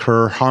flavor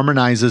liqueur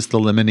harmonizes the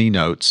lemony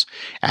notes,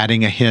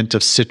 adding a hint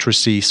of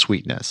citrusy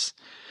sweetness.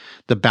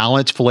 The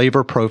balanced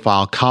flavor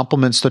profile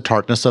complements the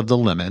tartness of the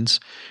lemons,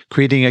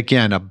 creating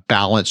again a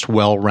balanced,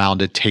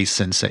 well-rounded taste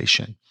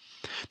sensation.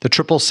 The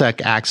triple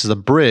sec acts as a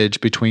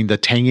bridge between the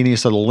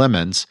tanginess of the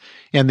lemons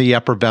and the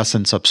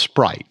effervescence of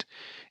Sprite,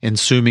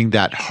 assuming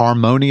that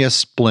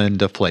harmonious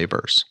blend of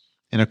flavors.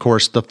 And of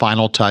course, the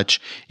final touch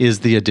is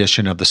the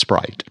addition of the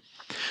Sprite.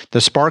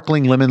 The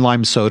sparkling lemon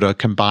lime soda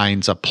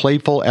combines a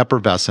playful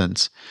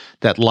effervescence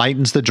that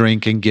lightens the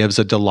drink and gives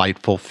a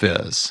delightful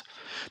fizz.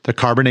 The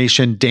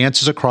carbonation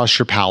dances across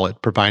your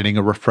palate, providing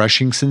a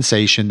refreshing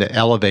sensation that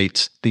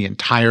elevates the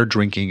entire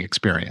drinking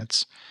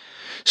experience.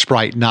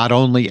 Sprite not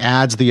only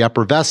adds the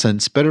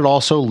effervescence, but it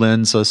also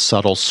lends a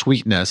subtle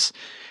sweetness,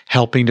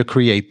 helping to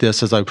create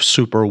this as a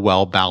super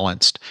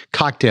well-balanced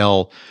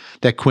cocktail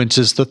that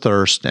quenches the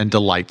thirst and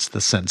delights the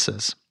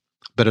senses.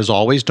 But as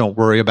always, don't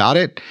worry about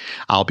it.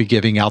 I'll be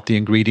giving out the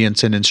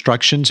ingredients and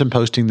instructions and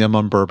posting them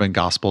on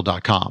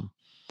bourbongospel.com.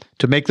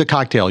 To make the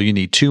cocktail, you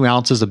need 2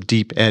 ounces of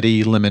Deep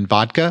Eddy lemon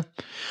vodka,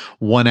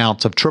 1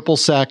 ounce of triple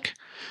sec,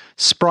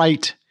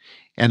 Sprite,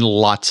 and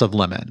lots of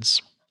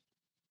lemons.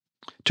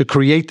 To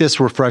create this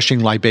refreshing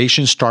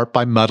libation, start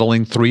by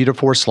muddling 3 to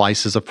 4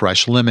 slices of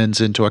fresh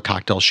lemons into a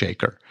cocktail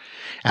shaker.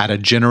 Add a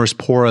generous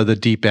pour of the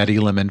Deep Eddy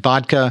lemon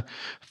vodka,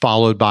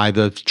 followed by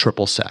the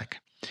triple sec.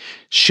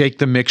 Shake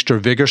the mixture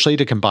vigorously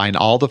to combine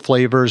all the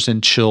flavors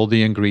and chill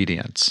the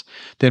ingredients.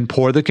 Then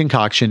pour the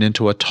concoction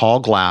into a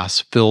tall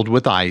glass filled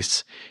with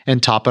ice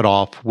and top it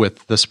off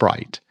with the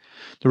Sprite.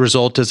 The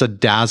result is a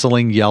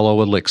dazzling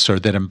yellow elixir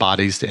that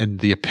embodies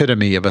the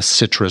epitome of a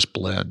citrus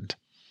blend.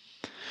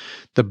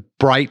 The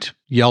bright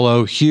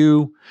yellow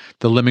hue,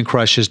 the lemon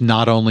crush is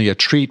not only a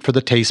treat for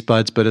the taste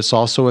buds, but it's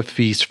also a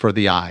feast for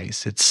the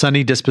eyes. Its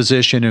sunny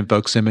disposition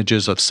invokes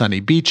images of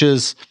sunny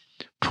beaches,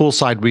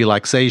 poolside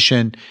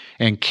relaxation,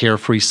 and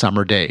carefree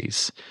summer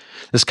days.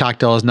 This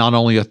cocktail is not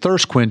only a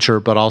thirst quencher,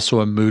 but also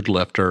a mood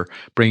lifter,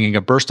 bringing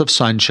a burst of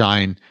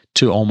sunshine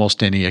to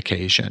almost any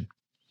occasion.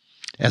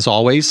 As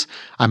always,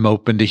 I'm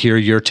open to hear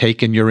your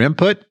take and your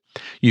input.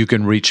 You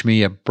can reach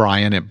me at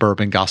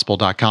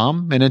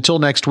brian@bourbongospel.com. And until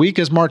next week,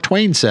 as Mark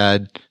Twain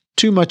said,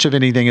 too much of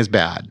anything is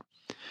bad,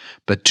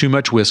 but too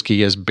much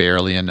whiskey is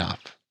barely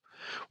enough.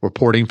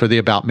 Reporting for the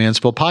About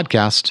Mansfield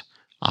podcast,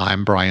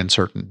 I'm Brian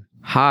Certain.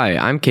 Hi,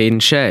 I'm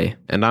Caden Shea.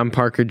 And I'm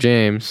Parker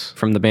James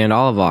from the band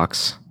Olive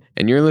Ox.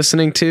 and you're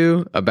listening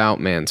to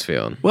About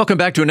Mansfield. Welcome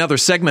back to another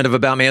segment of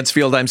About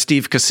Mansfield. I'm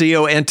Steve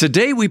Casillo, and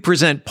today we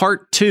present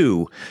part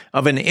 2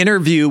 of an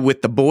interview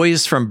with the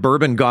boys from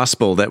Bourbon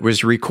Gospel that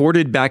was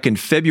recorded back in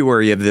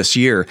February of this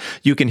year.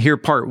 You can hear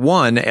part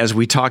 1 as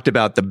we talked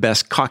about the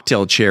best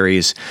cocktail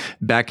cherries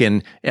back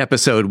in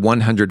episode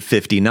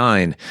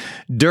 159.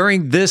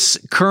 During this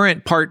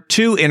current part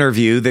 2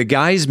 interview, the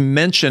guys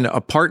mention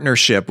a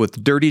partnership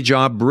with Dirty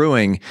Job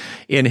Brewing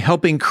in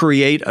helping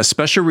create a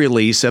special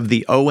release of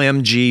the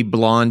OMG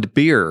Blonde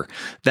beer.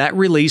 That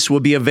release will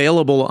be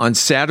available on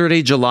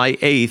Saturday, July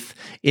 8th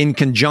in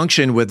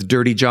conjunction with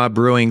Dirty Job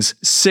Brewing's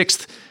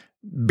 6th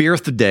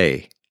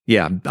birthday.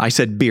 Yeah, I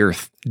said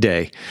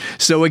birthday.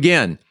 So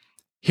again,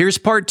 here's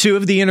part 2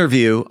 of the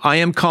interview. I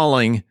am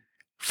calling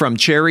From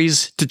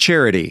Cherries to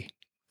Charity.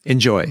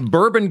 Enjoy.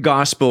 Bourbon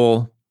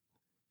Gospel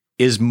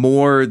is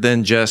more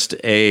than just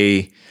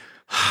a,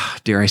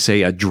 dare I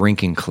say, a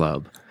drinking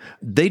club.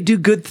 They do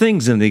good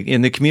things in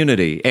the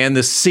community. And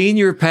the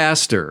senior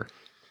pastor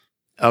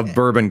of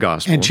Bourbon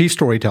Gospel and chief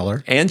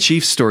storyteller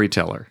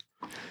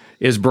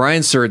is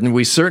Brian Certain.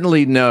 We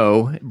certainly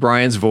know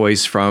Brian's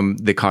voice from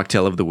the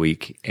Cocktail of the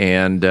Week,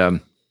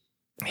 and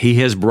he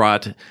has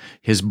brought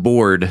his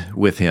board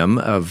with him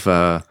of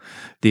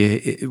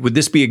would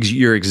this be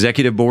your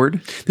executive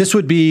board? This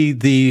would be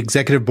the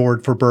executive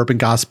board for Bourbon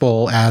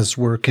Gospel as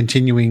we're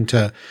continuing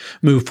to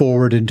move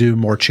forward and do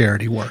more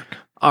charity work.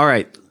 All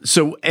right.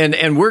 So,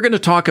 and we're going to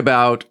talk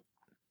about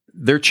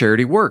their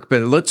charity work,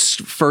 but let's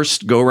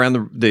first go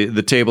around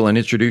the table and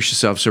introduce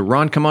yourself. So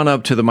Ron, come on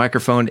up to the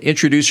microphone,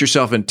 introduce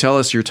yourself, and tell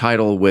us your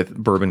title with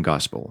Bourbon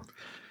Gospel.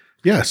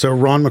 Yeah, so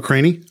Ron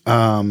McCraney.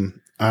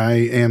 I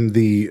am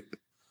the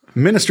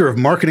Minister of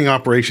Marketing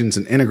Operations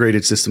and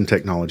Integrated System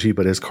Technology,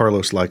 but as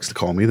Carlos likes to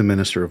call me, the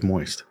Minister of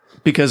Moist.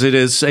 Because it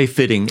is a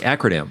fitting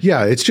acronym.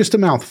 Yeah, it's just a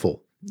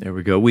mouthful. There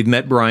we go. We've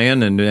met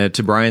Brian, and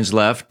to Brian's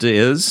left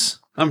is...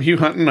 I'm Hugh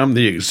Hunton. I'm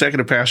the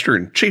executive pastor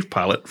and chief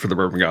pilot for the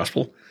Bourbon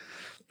Gospel.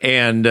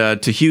 And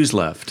to Hugh's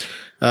left.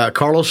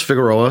 Carlos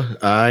Figueroa.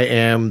 I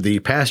am the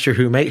pastor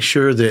who makes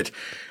sure that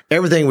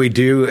everything we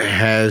do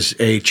has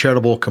a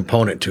charitable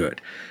component to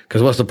it.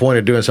 Because what's the point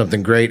of doing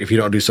something great if you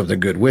don't do something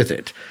good with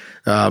it?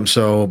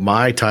 So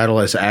my title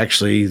is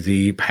actually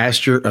the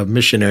pastor of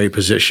missionary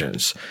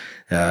positions,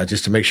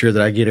 just to make sure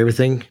that I get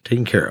everything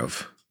taken care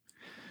of.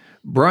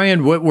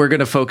 Brian, what we're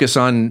going to focus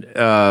on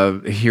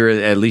here,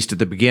 at least at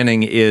the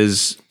beginning,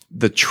 is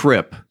the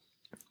trip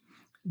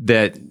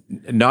that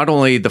not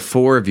only the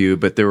four of you,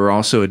 but there were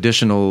also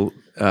additional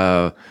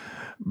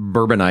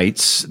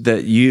Bourbonites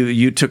that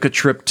you took a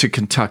trip to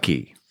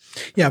Kentucky.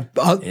 Yeah,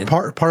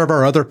 part of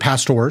our other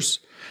pastors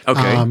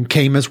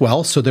came as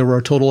well. So there were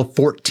a total of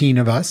 14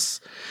 of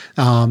us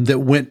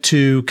that went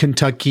to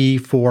Kentucky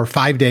for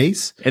 5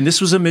 days. And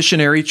this was a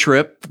missionary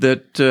trip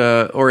that,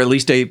 or at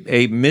least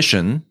a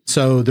mission.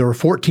 So there were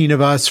 14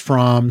 of us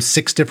from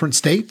 6 different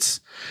states.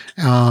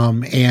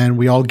 And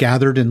we all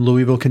gathered in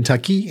Louisville,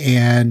 Kentucky.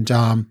 And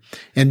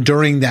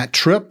during that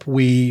trip,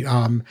 we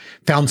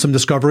found some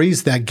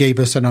discoveries that gave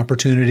us an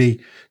opportunity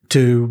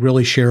to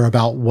really share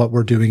about what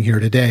we're doing here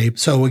today.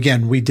 So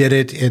again, we did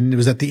it, and it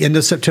was at the end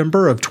of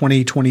September of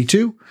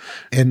 2022,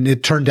 and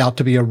it turned out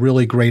to be a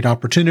really great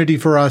opportunity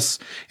for us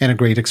and a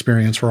great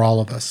experience for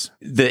all of us.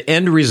 The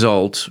end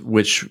result,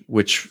 which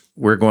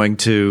we're going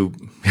to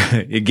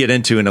get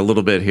into in a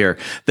little bit here,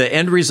 the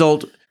end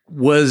result,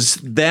 was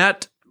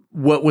that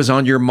what was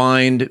on your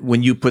mind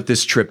when you put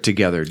this trip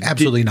together?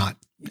 Absolutely not.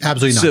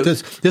 Absolutely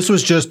not. This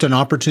was just an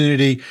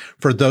opportunity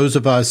for those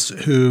of us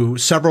who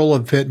several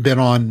have been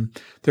on.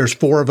 There's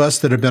 4 of us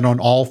that have been on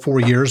all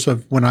 4 years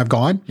of when I've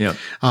gone. Yeah.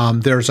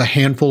 There's a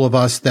handful of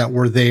us that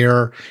were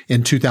there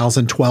in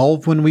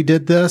 2012 when we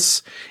did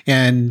this,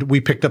 and we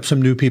picked up some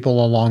new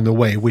people along the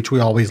way, which we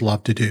always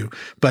love to do.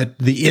 But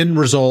the end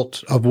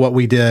result of what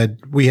we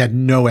did, we had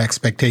no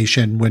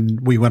expectation when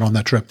we went on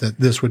that trip that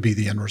this would be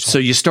the end result. So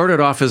you started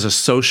off as a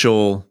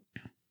social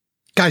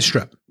guys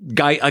trip.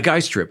 A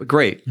guys trip.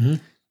 Great. Mm-hmm.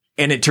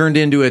 And it turned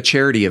into a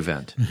charity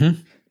event.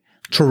 Mm-hmm.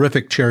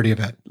 Terrific charity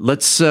event.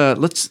 Let's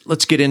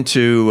get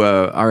into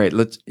all right.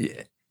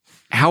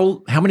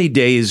 How many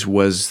days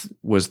was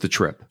the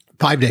trip?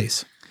 5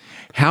 days.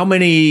 How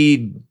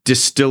many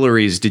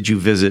distilleries did you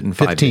visit in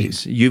 5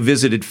 days? You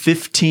visited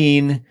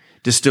 15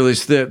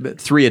 distilleries,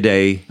 3 a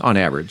day on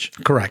average.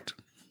 Correct.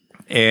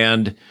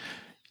 And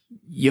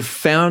you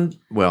found,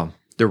 well,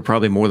 there were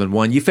probably more than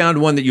one. You found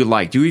one that you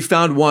liked. You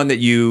found one that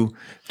you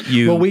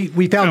well, we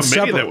found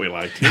several that we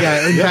liked.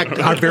 Yeah, in fact,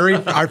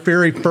 our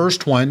very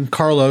first one,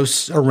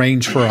 Carlos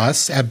arranged for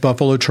us at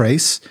Buffalo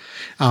Trace,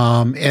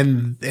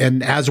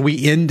 and as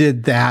we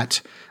ended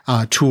that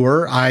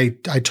tour, I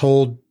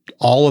told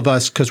all of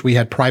us, because we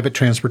had private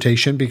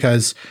transportation,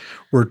 because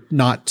we're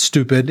not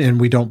stupid and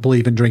we don't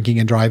believe in drinking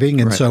and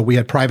driving. And so we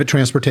had private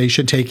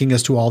transportation taking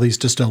us to all these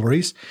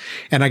distilleries.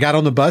 And I got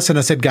on the bus and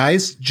I said,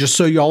 guys, just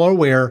so y'all are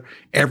aware,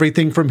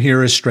 everything from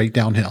here is straight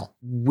downhill.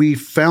 We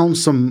found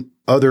some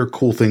other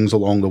cool things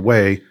along the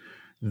way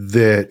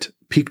that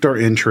piqued our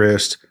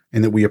interest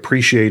and that we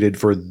appreciated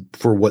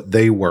for what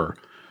they were.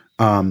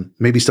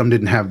 Maybe some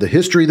didn't have the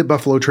history that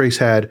Buffalo Trace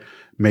had.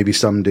 Maybe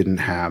some didn't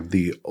have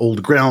the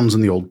old grounds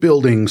and the old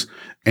buildings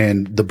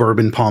and the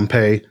bourbon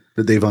Pompeii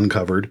that they've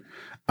uncovered.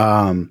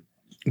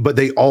 But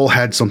they all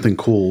had something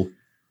cool,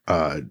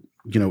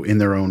 in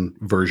their own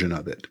version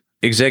of it.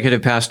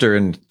 Executive Pastor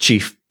and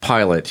Chief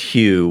Pilot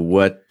Hugh,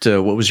 what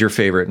was your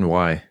favorite and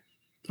why?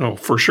 Oh,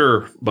 for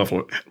sure,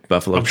 Buffalo. I'm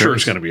Trace. sure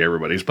it's going to be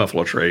everybody's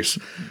Buffalo Trace.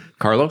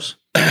 Carlos?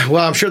 Well,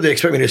 I'm sure they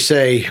expect me to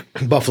say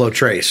Buffalo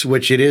Trace,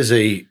 which it is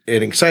an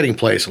exciting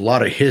place, a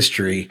lot of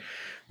history.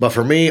 But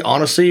for me,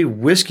 honestly,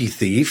 Whiskey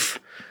Thief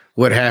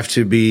would have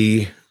to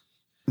be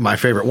my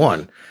favorite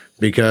one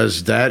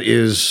because that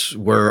is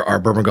where our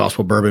Bourbon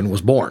Gospel Bourbon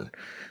was born.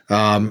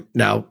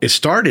 Now, it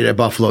started at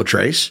Buffalo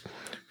Trace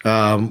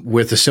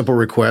with the simple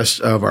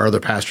request of our other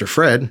pastor,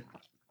 Fred,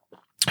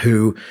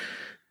 who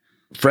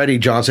Freddie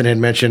Johnson had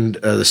mentioned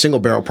the single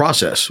barrel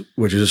process,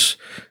 which is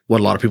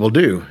what a lot of people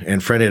do.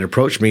 And Fred had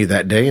approached me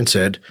that day and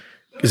said,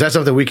 is that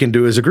something we can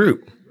do as a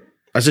group?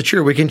 I said,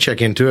 sure, we can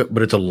check into it,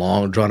 but it's a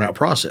long, drawn-out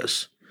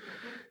process.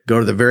 Go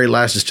to the very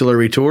last distillery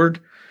we toured,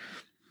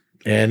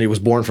 and it was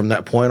born from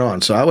that point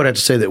on. So I would have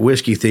to say that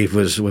Whiskey Thief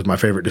was my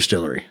favorite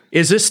distillery.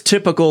 Is this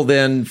typical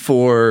then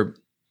for,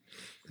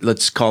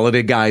 let's call it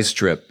a guy's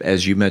trip,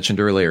 as you mentioned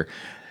earlier,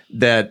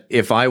 that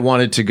if I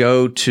wanted to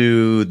go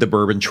to the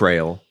Bourbon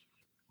Trail,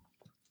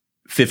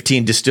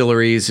 15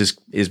 distilleries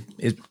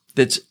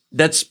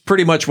that's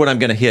pretty much what I'm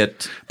going to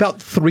hit.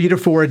 About 3 to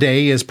 4 a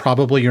day is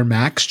probably your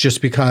max, just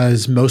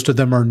because most of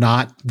them are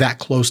not that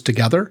close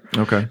together.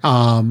 Okay.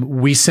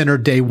 We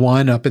centered day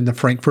one up in the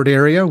Frankfurt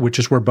area, which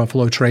is where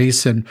Buffalo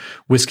Trace and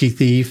Whiskey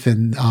Thief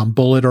and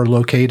Bullet are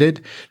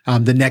located.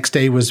 The next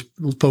day was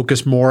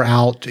focused more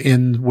out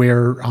in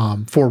where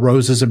Four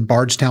Roses and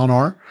Bardstown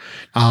are.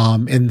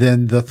 And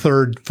then the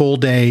third full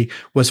day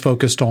was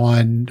focused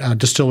on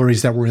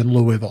distilleries that were in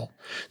Louisville.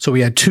 So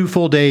we had 2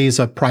 full days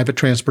of private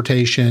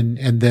transportation,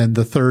 and then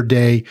the third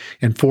day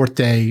and fourth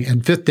day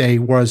and fifth day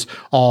was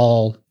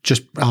all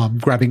just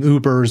grabbing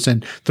Ubers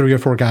and 3 or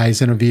 4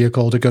 guys in a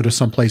vehicle to go to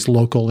someplace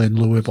local in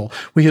Louisville.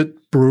 We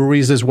hit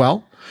breweries as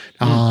well,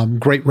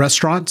 great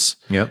restaurants.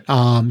 Yep.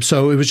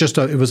 So it was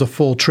it was a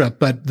full trip.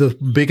 But the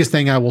biggest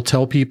thing I will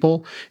tell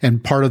people,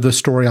 and part of the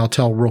story I'll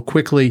tell real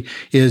quickly,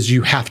 is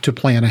you have to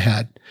plan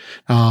ahead.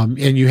 And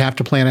you have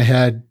to plan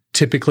ahead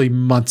typically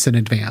months in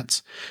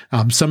advance.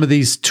 Some of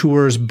these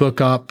tours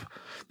book up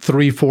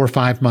 3, 4,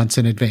 5 months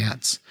in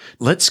advance.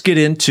 Let's get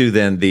into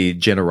then the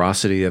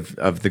generosity of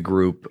the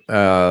group.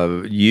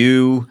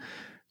 You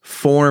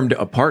formed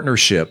a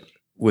partnership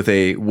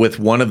with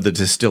one of the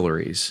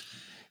distilleries.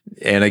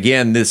 And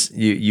again, this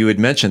you had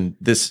mentioned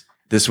this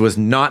was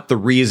not the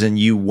reason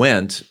you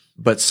went,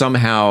 but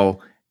somehow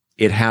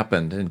it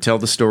happened. And tell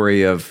the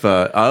story of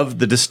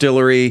the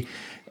distillery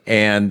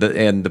and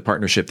the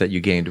partnership that you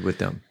gained with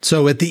them.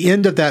 So at the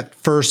end of that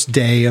first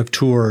day of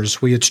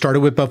tours, we had started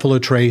with Buffalo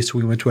Trace.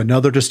 We went to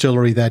another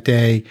distillery that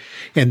day.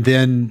 And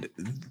then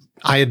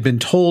I had been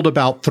told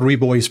about Three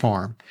Boys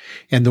Farm.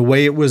 And the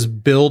way it was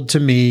billed to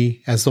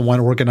me as the one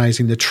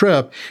organizing the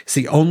trip, it's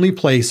the only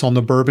place on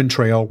the Bourbon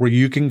Trail where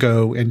you can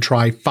go and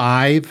try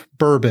 5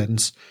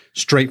 bourbons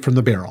straight from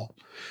the barrel.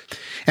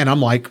 And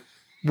I'm like,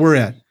 we're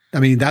in. I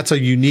mean, that's a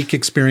unique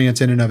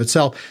experience in and of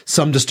itself.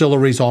 Some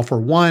distilleries offer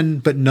 1,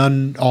 but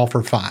none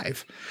offer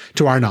 5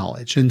 to our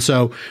knowledge. And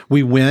so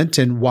we went,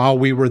 and while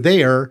we were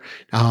there,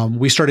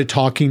 we started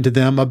talking to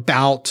them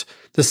about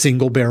the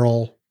single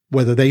barrel,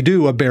 whether they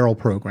do a barrel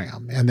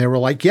program. And they were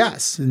like,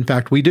 yes, in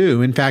fact, we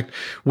do. In fact,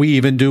 we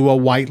even do a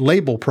white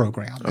label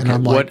program. Okay. And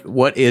I'm like,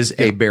 what is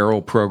a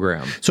barrel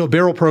program? So a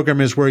barrel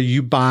program is where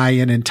you buy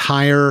an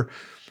entire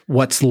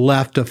what's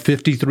left of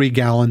 53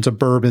 gallons of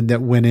bourbon that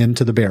went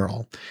into the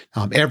barrel.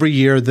 Every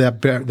year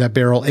that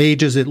barrel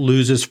ages, it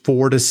loses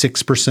 4 to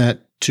 6%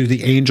 to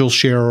the Angel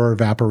share or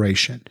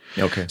evaporation.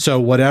 Okay. So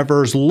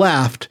whatever's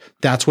left,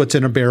 that's what's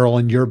in a barrel,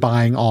 and you're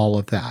buying all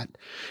of that.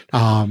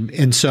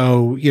 And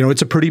so,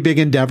 it's a pretty big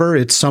endeavor.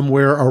 It's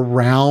somewhere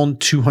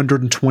around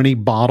 220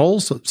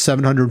 bottles,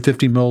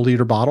 750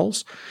 milliliter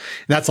bottles.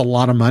 That's a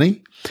lot of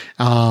money.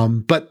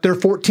 But there are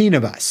 14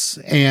 of us,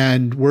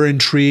 and we're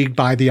intrigued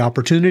by the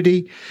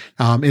opportunity.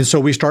 And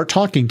so we start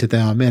talking to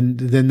them, and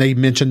then they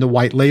mentioned the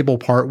white label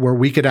part where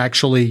we could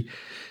actually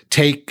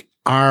take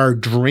our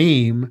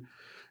dream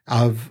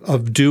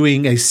of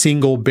doing a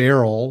single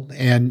barrel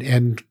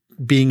and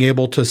being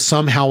able to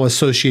somehow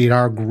associate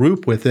our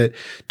group with it,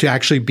 to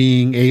actually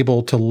being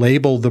able to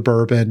label the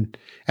bourbon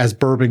as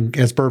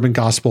Bourbon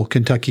Gospel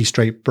Kentucky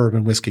Straight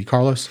Bourbon Whiskey.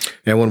 Carlos?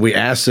 And when we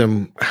asked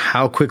them,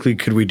 how quickly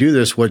could we do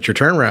this? What's your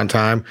turnaround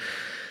time?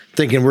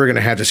 Thinking we're going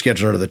to have to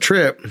schedule another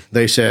trip,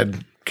 they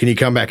said, can you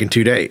come back in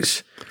 2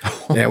 days?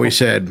 And we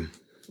said,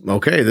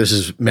 okay, this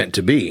is meant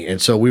to be.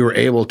 And so we were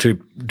able to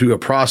do a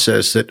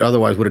process that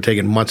otherwise would have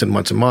taken months and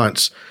months and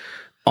months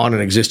on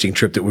an existing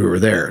trip that we were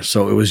there.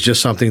 So it was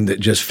just something that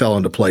just fell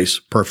into place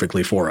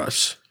perfectly for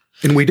us.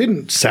 And we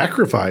didn't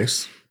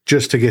sacrifice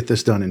just to get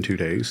this done in 2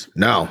 days.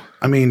 No.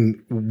 I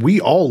mean,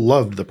 we all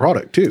loved the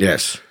product too.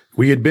 Yes.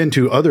 We had been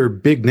to other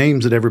big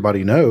names that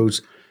everybody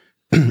knows,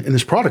 and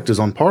this product is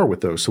on par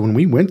with those. So when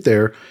we went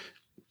there,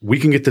 we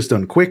can get this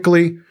done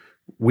quickly.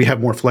 We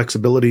have more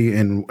flexibility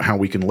in how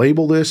we can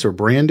label this or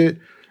brand it.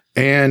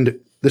 And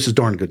this is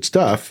darn good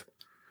stuff.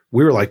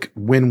 We were like,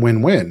 win,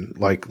 win, win.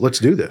 Like, let's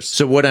do this.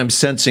 So what I'm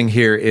sensing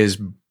here is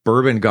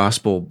Bourbon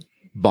Gospel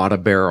bought a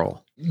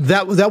barrel.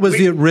 That was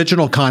the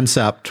original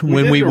concept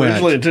when we went. We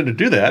originally intended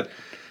to do that,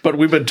 but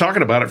we've been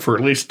talking about it for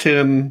at least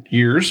 10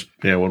 years.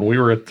 Yeah, when we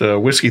were at the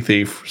Whiskey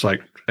Thief, it's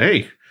like,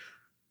 hey,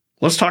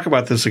 let's talk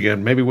about this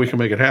again. Maybe we can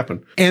make it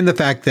happen. And the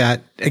fact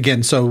that,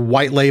 again, so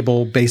white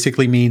label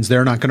basically means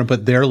they're not going to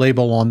put their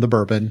label on the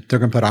bourbon. They're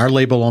going to put our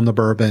label on the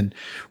bourbon,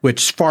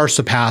 which far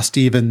surpassed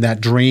even that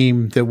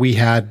dream that we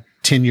had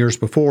 10 years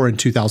before in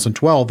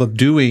 2012 of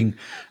doing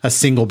a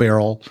single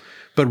barrel,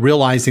 but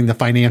realizing the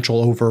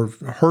financial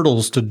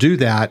hurdles to do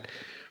that.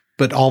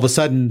 But all of a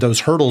sudden,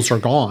 those hurdles are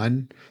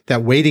gone.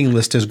 That waiting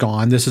list is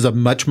gone. This is a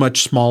much,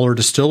 much smaller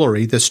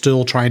distillery that's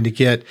still trying to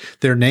get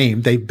their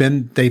name.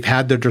 They've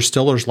had their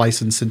distiller's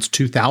license since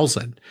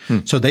 2000.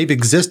 So they've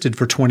existed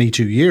for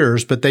 22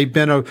 years, but they've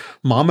been a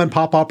mom and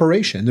pop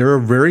operation. They're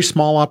a very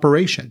small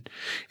operation.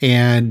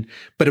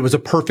 But it was a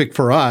perfect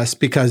for us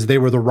because they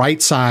were the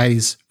right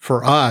size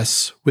for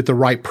us with the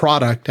right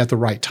product at the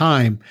right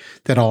time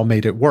that all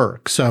made it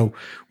work. So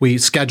we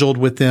scheduled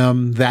with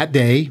them that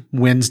day,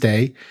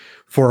 Wednesday,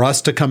 for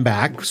us to come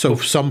back. So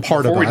some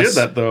part of us. Before we did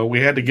that, though, we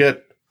had to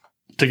get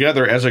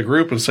together as a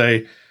group and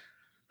say,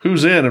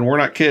 who's in? And we're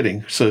not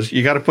kidding. Says,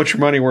 you got to put your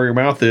money where your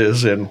mouth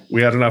is. And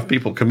we had enough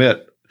people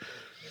commit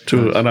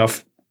to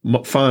enough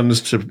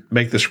funds to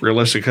make this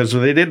realistic because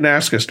they didn't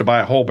ask us to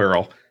buy a whole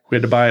barrel. We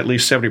had to buy at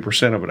least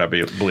 70% of it, I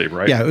believe,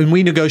 right? Yeah, and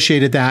we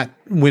negotiated that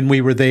when we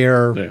were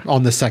there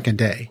on the second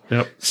day.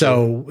 Yep.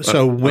 So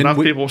when enough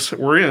people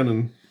were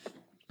in.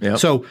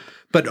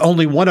 But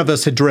only one of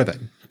us had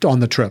driven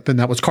on the trip, and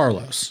that was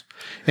Carlos.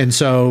 And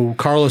so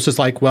Carlos is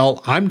like,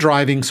 well, I'm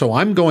driving, so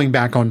I'm going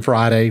back on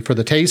Friday for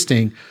the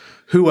tasting.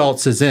 Who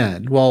else is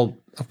in? Well,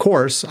 of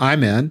course,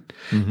 I'm in.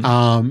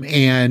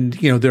 And,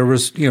 there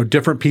was,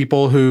 different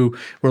people who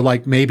were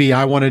like, maybe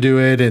I want to do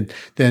it. And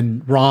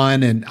then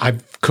Ron, and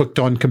I've cooked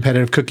on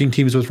competitive cooking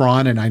teams with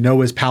Ron, and I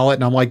know his palate.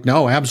 And I'm like,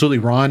 no, absolutely,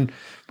 Ron.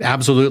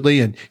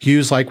 Absolutely. And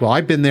Hugh's like, well,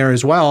 I've been there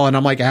as well. And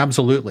I'm like,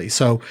 absolutely.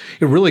 So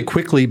it really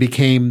quickly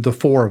became the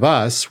four of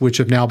us, which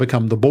have now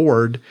become the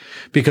board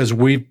because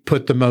we've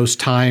put the most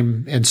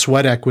time and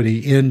sweat equity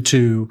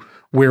into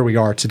where we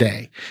are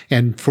today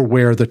and for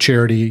where the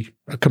charity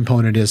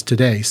component is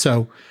today.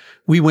 So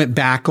we went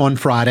back on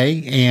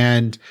Friday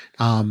and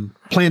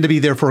planned to be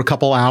there for a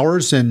couple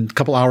hours, and a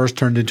couple hours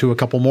turned into a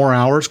couple more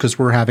hours because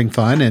we're having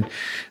fun.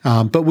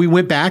 And but we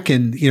went back,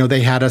 and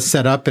they had us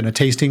set up in a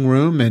tasting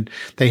room, and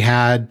they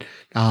had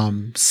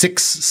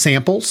 6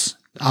 samples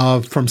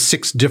from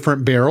 6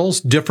 different barrels,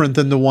 different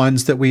than the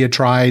ones that we had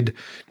tried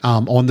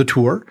on the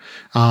tour.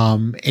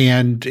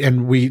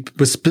 And we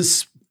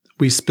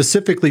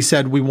specifically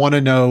said we want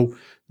to know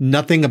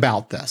nothing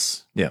about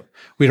this. Yeah.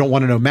 We don't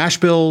want to know mash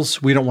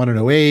bills. We don't want to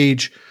know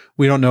age.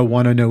 We don't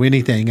want to know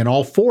anything. And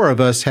all 4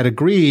 of us had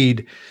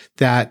agreed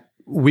that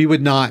we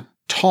would not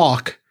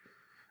talk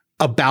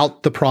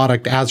about the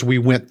product as we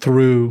went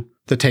through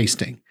the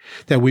tasting,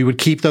 that we would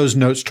keep those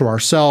notes to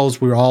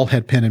ourselves. We all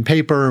had pen and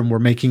paper and were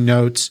making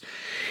notes.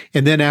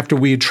 And then after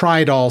we had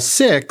tried all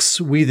 6,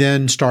 we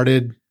then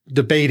started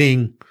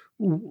debating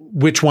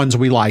which ones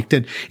we liked.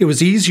 And it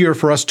was easier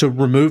for us to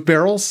remove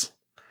barrels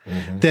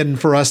than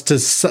for us to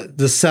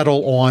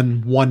settle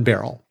on one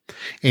barrel.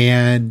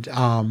 And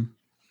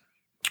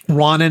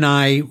Ron and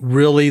I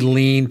really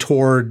leaned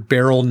toward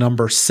barrel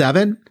number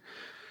 7.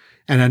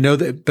 And I know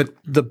that, but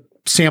the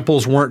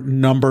samples weren't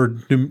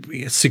numbered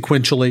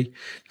sequentially.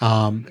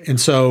 And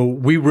so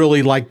we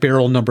really liked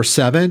barrel number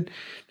 7.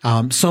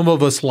 Some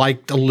of us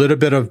liked a little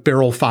bit of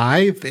barrel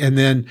 5. And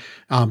then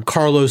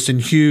Carlos and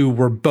Hugh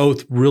were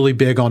both really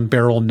big on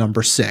barrel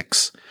number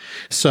 6.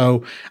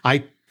 So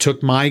I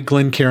took my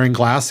Glencairn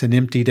glass and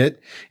emptied it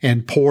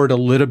and poured a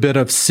little bit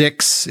of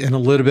 6 and a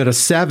little bit of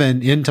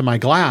 7 into my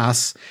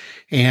glass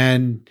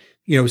and,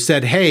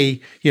 said,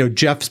 hey,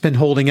 Jeff's been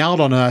holding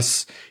out on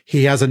us.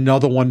 He has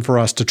another one for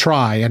us to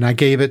try. And I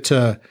gave it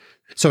to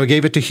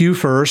Hugh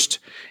first,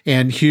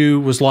 and Hugh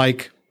was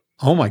like,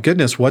 oh my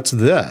goodness, what's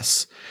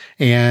this?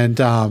 And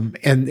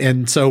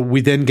so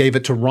we then gave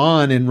it to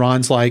Ron, and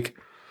Ron's like,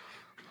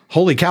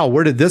 holy cow,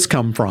 where did this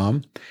come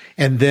from?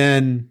 And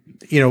then,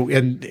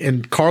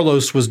 and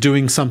Carlos was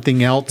doing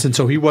something else. And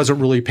so he wasn't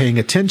really paying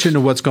attention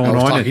to what's going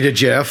on. Talking to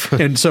Jeff.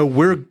 And so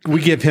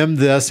we give him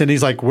this, and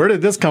he's like, where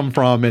did this come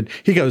from? And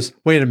he goes,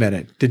 wait a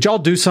minute, did y'all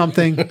do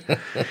something?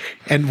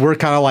 And we're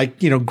kind of like,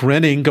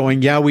 grinning,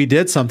 going, yeah, we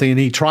did something. And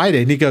he tried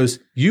it, and he goes,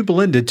 you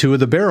blended 2 of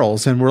the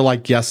barrels. And we're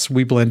like, yes,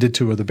 we blended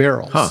 2 of the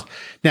barrels. Huh.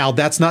 Now,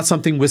 that's not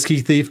something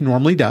Whiskey Thief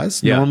normally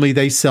does. Yeah. Normally,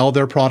 they sell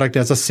their product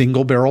as a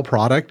single barrel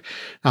product.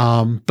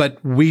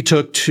 But we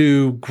took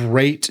 2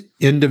 great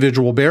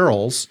individual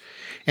barrels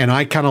And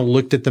I kind of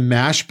looked at the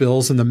mash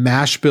bills, and the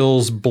mash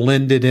bills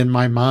blended in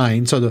my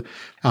mind. So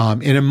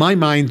and in my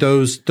mind,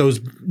 those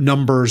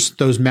numbers,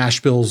 those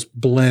mash bills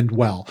blend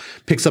well.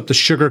 Picks up the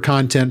sugar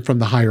content from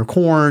the higher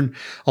corn,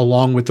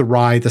 along with the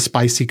rye, the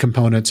spicy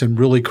components, and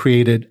really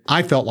created,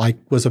 I felt like,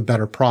 was a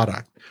better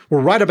product.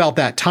 Well, right about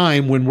that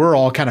time when we're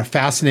all kind of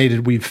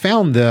fascinated, we've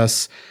found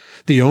this,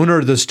 the owner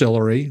of the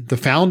distillery, the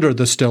founder of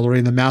the distillery,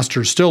 and the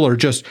master distiller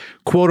just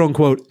quote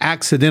unquote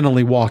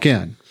accidentally walk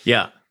in.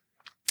 Yeah.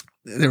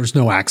 There was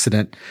no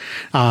accident.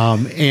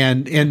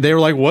 And they were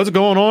like, what's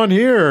going on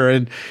here?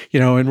 And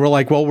we're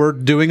like, well, we're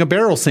doing a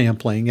barrel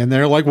sampling. And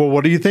they're like, well,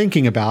 what are you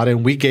thinking about?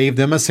 And we gave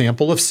them a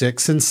sample of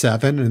 6 and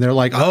 7. And they're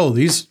like, oh,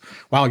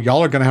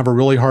 y'all are going to have a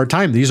really hard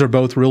time. These are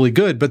both really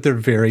good, but they're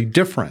very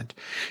different.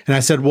 And I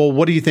said, well,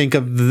 what do you think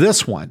of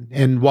this one?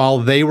 And while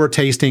they were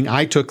tasting,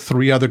 I took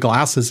 3 other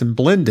glasses and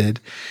blended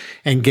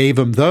and gave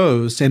them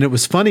those. And it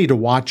was funny to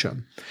watch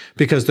them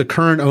because the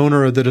current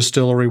owner of the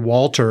distillery,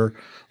 Walter,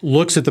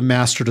 looks at the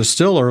master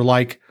distiller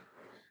like,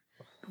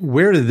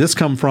 where did this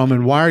come from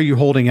and why are you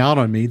holding out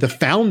on me? The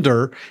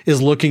founder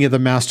is looking at the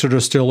master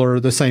distiller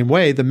the same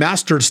way. The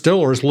master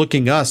distiller is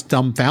looking us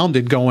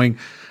dumbfounded going,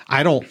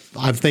 I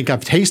think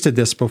I've tasted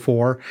this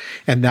before.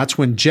 And that's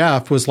when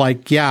Jeff was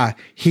like, yeah,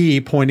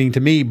 he, pointing to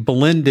me,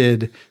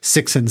 blended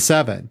 6 and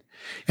 7.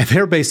 And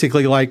they're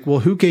basically like, well,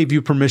 who gave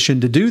you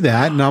permission to do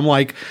that? And I'm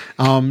like,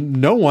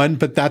 no one,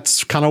 but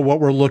that's kind of what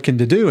we're looking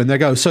to do. And they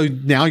go, so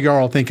now you're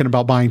all thinking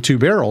about buying 2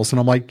 barrels. And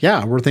I'm like,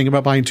 yeah, we're thinking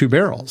about buying 2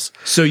 barrels.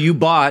 So we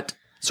bought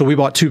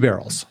 2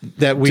 barrels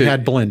that we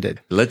had blended.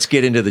 Let's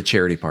get into the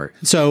charity part.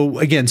 So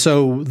again,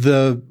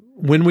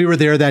 when we were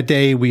there that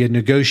day, we had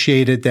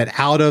negotiated that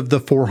out of the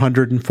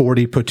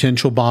 440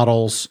 potential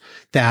bottles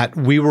that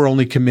we were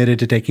only committed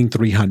to taking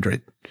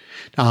 300,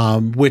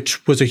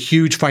 which was a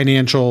huge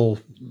financial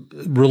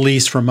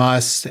release from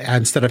us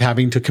instead of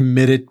having to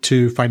commit it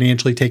to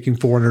financially taking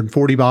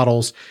 440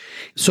 bottles.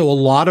 So a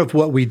lot of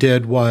what we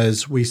did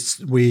was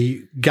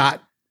we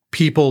got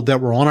people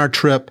that were on our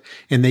trip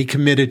and they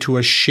committed to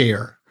a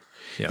share.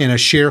 Yeah. And a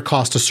share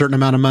cost a certain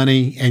amount of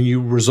money, and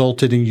you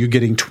resulted in you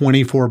getting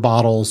 24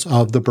 bottles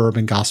of the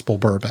Bourbon Gospel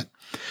Bourbon.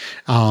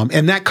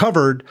 And that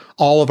covered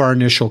all of our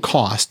initial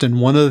cost.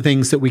 And one of the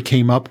things that we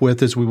came up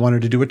with is we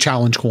wanted to do a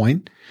challenge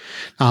coin.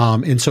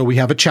 And so we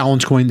have a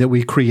challenge coin that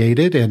we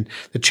created, and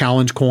the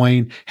challenge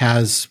coin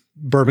has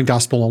Bourbon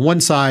Gospel on one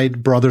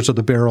side, Brothers of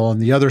the Barrel on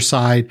the other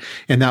side.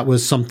 And that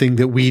was something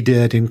that we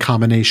did in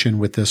combination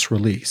with this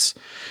release.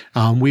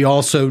 We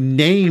also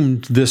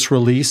named this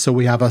release. So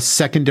we have a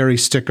secondary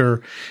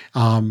sticker.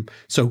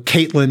 So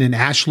Caitlin and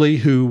Ashley,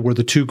 who were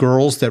the 2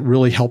 girls that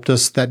really helped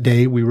us that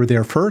day, we were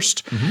there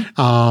first.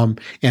 Mm-hmm.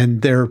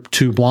 And they're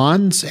 2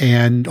 blondes.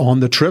 And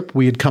on the trip,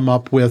 we had come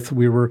up with,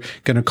 we were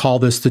going to call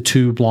this the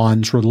 2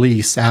 Blondes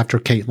release after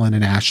Caitlin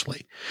and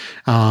Ashley.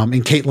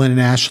 And Caitlin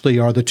and Ashley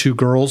are the 2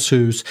 girls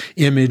whose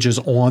image is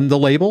on the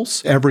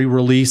labels. Every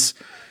release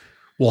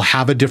will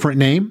have a different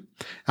name.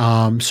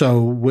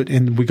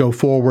 And we go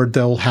forward,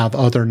 they'll have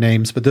other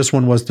names, but this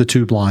one was the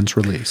 2 Blondes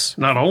release.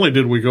 Not only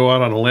did we go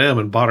out on a limb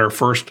and bought our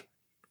first,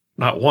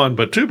 not 1,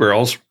 but 2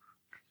 barrels,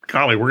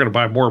 golly, we're going to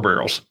buy more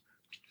barrels.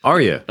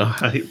 Are you?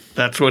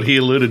 That's what he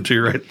alluded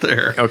to right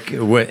there. Okay.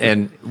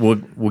 And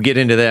we'll get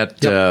into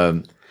that.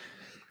 Yep.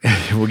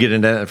 We'll get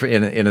into that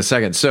in a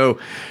second. So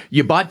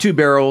you bought 2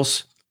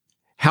 barrels.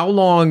 How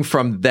long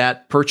from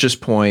that purchase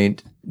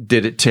point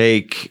did it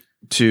take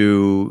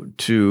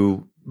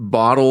to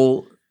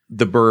bottle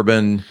the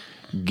bourbon,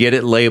 get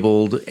it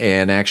labeled,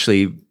 and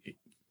actually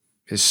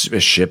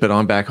ship it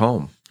on back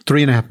home?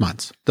 3.5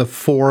 months. The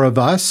 4 of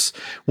us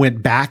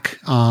went back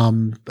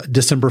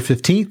December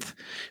 15th.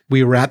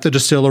 We were at the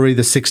distillery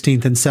the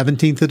 16th and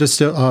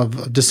 17th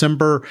of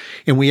December,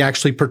 and we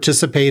actually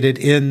participated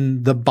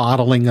in the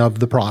bottling of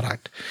the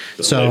product.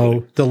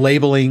 The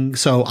labeling.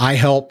 So I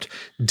helped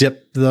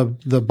dip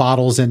the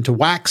bottles into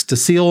wax to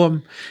seal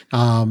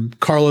them.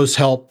 Carlos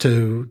helped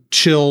to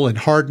chill and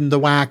harden the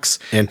wax.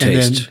 And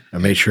taste. I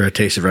made sure I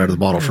tasted right out of the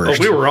bottle first.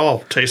 We were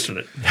all tasting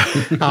it.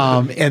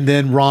 And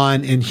then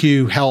Ron and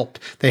Hugh helped.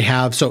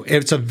 So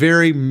it's a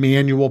very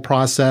manual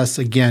process.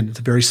 Again, it's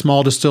a very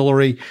small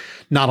distillery.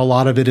 Not a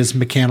lot of it is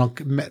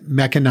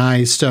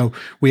mechanized. So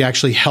we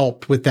actually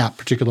helped with that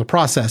particular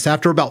process.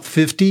 After about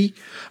 50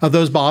 of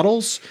those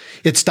bottles,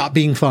 it stopped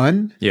being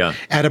fun. Yeah.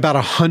 At about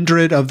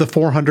 100 of the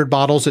 400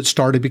 bottles, it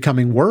started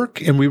becoming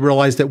work. And we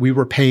realized that we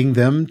were paying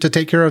them to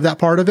take care of that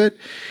part of it.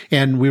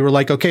 And we were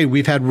like, okay,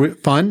 we've had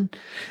fun.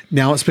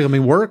 Now it's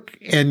becoming work,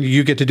 and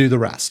you get to do the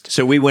rest.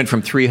 So we went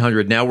from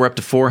 300. Now we're up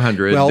to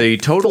 400. Well, the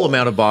total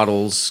amount of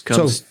bottles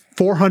comes... So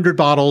 400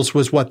 bottles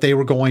was what they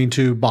were going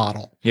to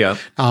bottle. Yeah.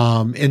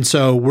 And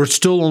so we're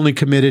still only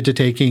committed to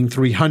taking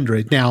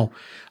 300. Now,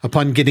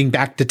 upon getting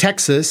back to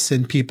Texas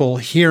and people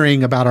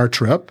hearing about our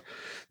trip,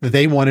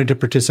 they wanted to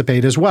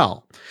participate as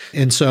well.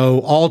 And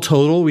so all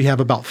total, we have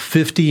about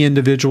 50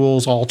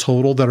 individuals all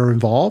total that are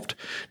involved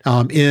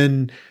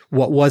in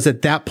what was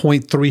at that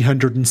point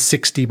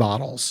 360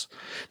 bottles.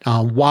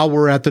 While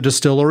we're at the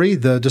distillery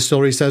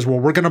says, well,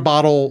 we're going to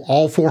bottle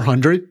all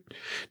 400.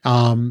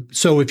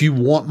 So if you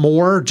want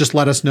more, just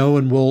let us know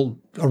and we'll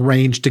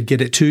arrange to get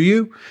it to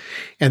you.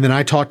 And then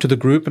I talked to the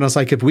group and I was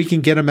like, if we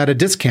can get them at a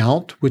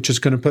discount, which is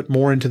going to put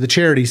more into the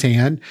charity's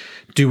hand,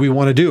 do we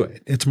want to do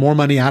it? It's more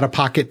money out of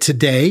pocket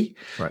today.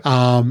 Right.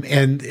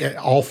 And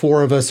all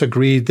four of us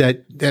agreed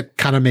that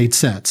kind of made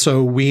sense.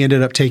 So we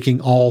ended up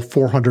taking all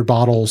 400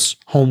 bottles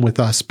home with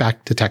us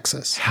back to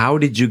Texas. How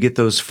did you get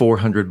those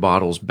 400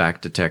 bottles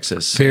back to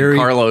Texas?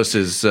 Carlos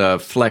is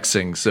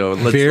flexing. So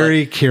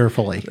let's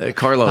carefully.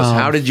 Carlos,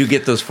 how did you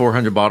get those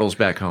 400 bottles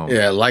back home?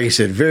 Yeah, like I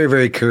said, very,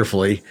 very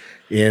carefully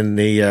in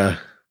the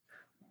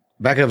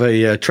back of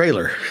a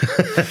trailer,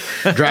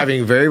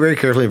 driving very, very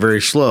carefully,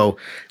 very slow.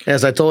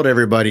 As I told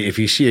everybody, if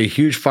you see a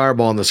huge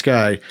fireball in the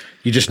sky,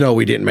 you just know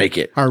we didn't make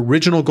it. Our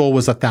original goal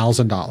was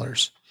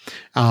 $1,000.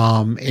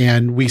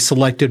 And we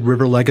selected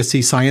River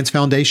Legacy Science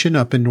Foundation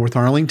up in North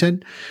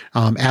Arlington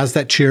as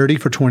that charity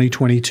for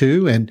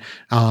 2022. And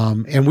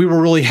we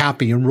were really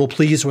happy and real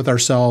pleased with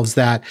ourselves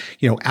that,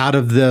 out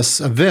of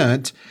this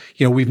event,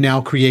 we've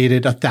now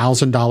created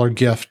 $1,000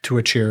 gift to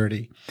a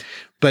charity.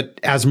 But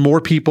as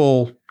more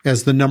people,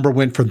 as the number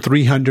went from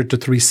 300 to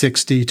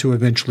 360 to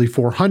eventually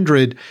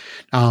 400,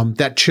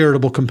 that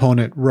charitable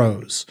component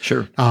rose.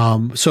 Sure.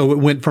 So it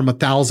went from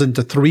 $1,000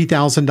 to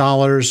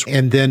 $3,000.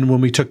 And then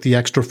when we took the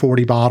extra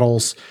 40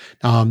 bottles,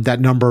 that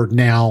number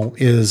now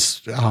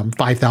is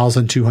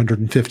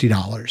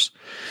 $5,250.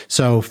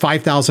 So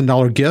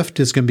 $5,000 gift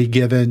is going to be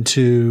given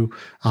to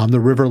the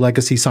River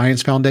Legacy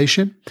Science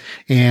Foundation.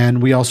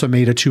 And we also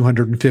made a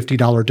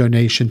 $250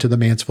 donation to the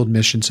Mansfield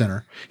Mission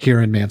Center here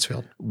in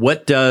Mansfield.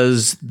 What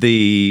does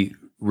the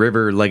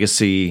River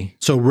Legacy?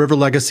 So River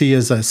Legacy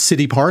is a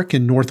city park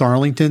in North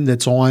Arlington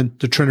that's on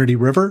the Trinity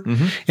River.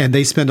 Mm-hmm. And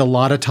they spend a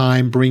lot of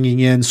time bringing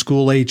in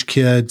school-age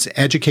kids,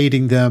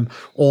 educating them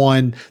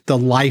on the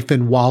life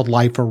and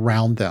wildlife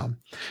around them.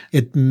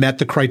 It met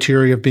the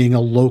criteria of being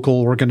a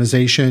local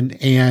organization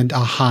and a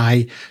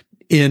high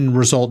end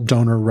result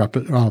donor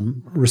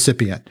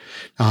recipient,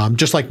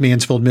 just like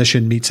Mansfield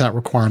Mission meets that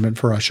requirement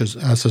for us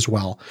as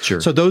well. Sure.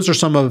 So those are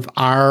some of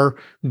our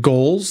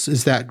goals,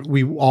 is that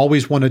we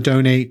always want to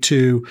donate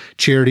to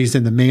charities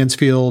in the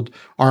Mansfield,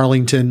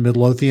 Arlington,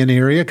 Midlothian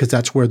area, because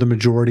that's where the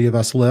majority of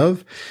us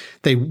live.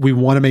 We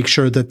want to make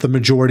sure that the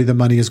majority of the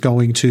money is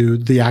going to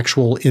the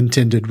actual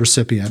intended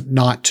recipient,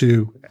 not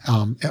to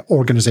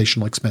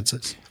organizational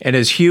expenses. And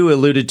as Hugh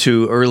alluded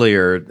to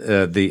earlier,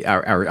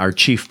 our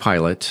chief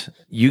pilot,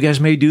 you guys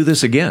may do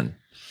this again,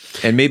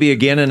 and maybe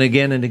again and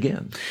again and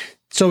again.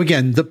 So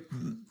again,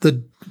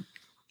 the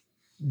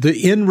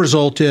end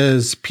result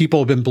is people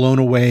have been blown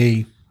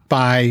away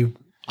by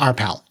our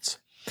pallets.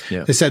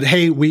 Yeah. They said,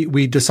 hey,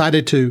 we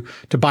decided to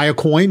buy a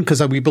coin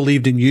because we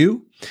believed in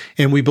you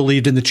and we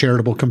believed in the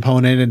charitable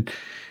component.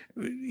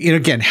 And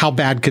again, how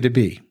bad could it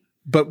be?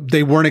 But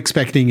they weren't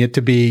expecting it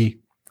to be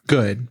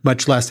good,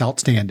 much less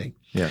outstanding.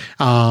 Yeah.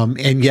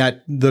 And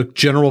yet the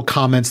general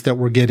comments that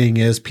we're getting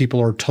is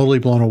people are totally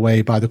blown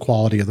away by the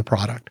quality of the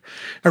product.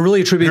 I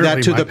really attribute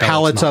that to the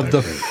pallets of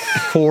the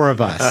four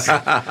of us.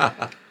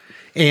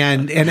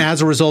 And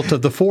as a result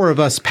of the four of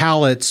us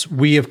pallets,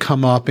 we have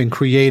come up and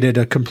created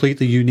a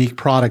completely unique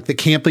product that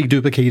can't be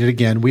duplicated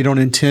again. We don't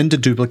intend to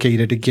duplicate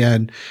it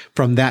again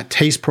from that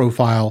taste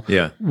profile.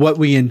 Yeah. What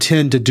we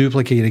intend to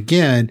duplicate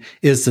again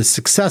is the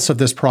success of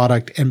this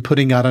product and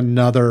putting out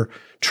another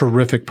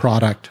terrific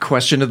product.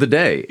 Question of the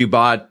day. You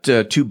bought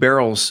 2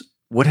 barrels.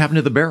 What happened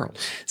to the barrels?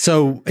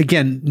 So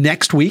again,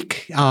 next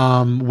week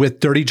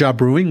with Dirty Job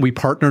Brewing, we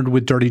partnered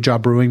with Dirty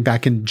Job Brewing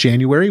back in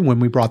January when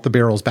we brought the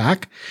barrels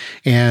back.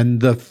 And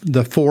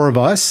the four of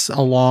us,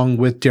 along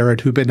with Jared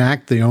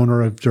Hubenak, the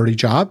owner of Dirty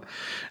Job,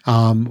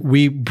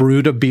 we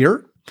brewed a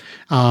beer.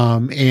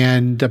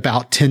 And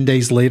about 10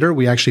 days later,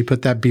 we actually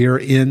put that beer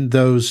in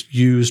those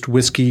used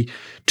whiskey,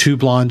 Two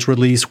Blondes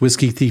release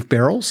Whiskey Thief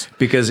barrels.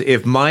 Because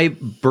if my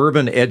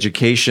bourbon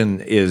education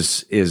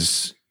is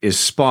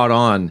spot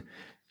on,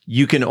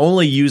 you can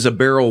only use a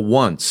barrel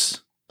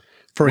once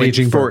for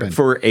aging bourbon.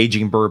 For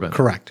aging bourbon.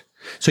 Correct.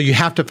 So you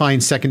have to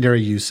find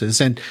secondary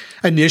uses. And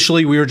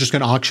initially, we were just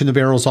going to auction the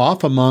barrels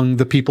off among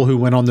the people who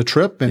went on the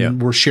trip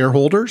and were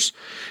shareholders.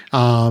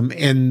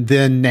 And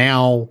then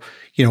now,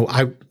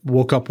 I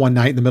woke up one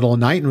night in the middle of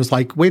the night and was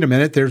like, wait a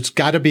minute, there's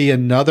got to be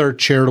another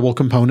charitable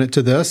component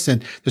to this.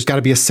 And there's got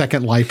to be a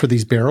second life for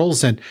these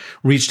barrels, and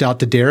reached out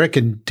to Derek,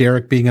 and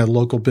Derek, being a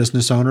local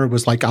business owner,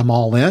 was like, I'm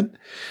all in.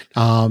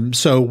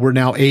 So we're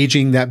now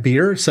aging that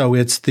beer. So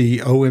it's the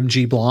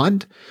OMG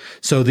Blonde.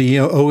 So the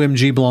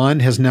OMG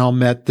Blonde has now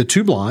met the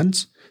Two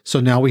Blondes. So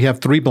now we have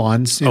 3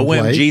 blondes in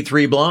OMG play.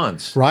 3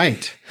 blondes.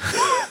 Right.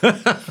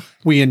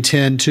 We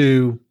intend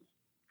to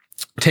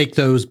take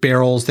those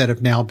barrels that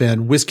have now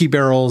been whiskey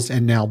barrels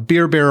and now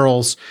beer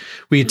barrels.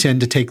 We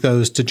intend to take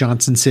those to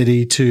Johnson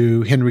City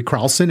to Henry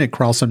Carlson at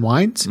Carlson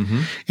Wines.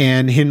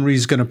 And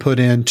Henry's going to put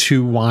in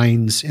 2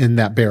 wines in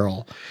that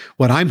barrel.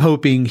 What I'm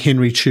hoping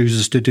Henry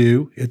chooses to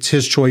do, it's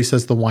his choice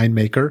as the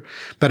winemaker,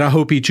 but I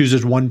hope he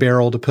chooses 1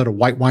 barrel to put a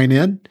white wine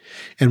in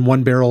and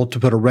 1 barrel to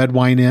put a red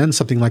wine in,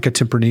 something like a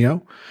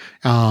Tempranillo,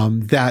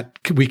 that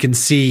we can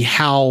see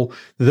how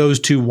those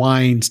 2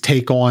 wines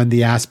take on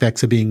the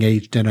aspects of being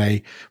aged in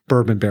a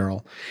bourbon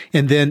barrel.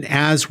 And then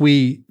as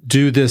we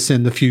do this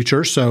in the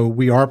future, so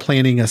we are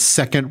planning a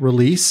second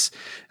release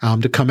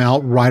to come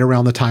out right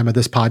around the time of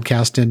this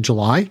podcast in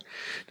July.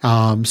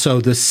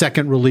 So the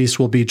second release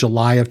will be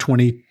July of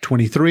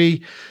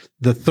 2023.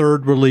 The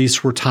third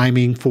release we're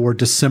timing for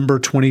December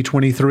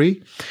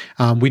 2023.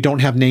 We don't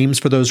have names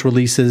for those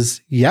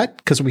releases yet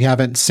because we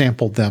haven't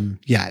sampled them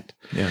yet.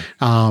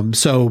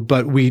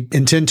 But we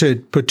intend to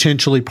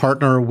potentially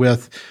partner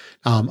with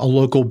a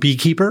local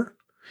beekeeper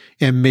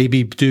and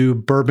maybe do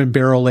bourbon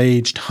barrel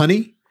aged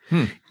honey.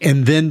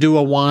 And then do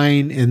a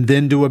wine and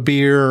then do a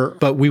beer.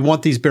 But we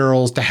want these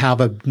barrels to have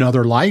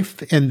another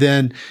life. And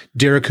then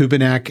Derek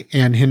Hubenak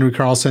and Henry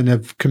Carlson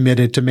have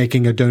committed to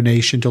making a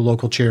donation to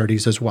local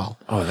charities as well.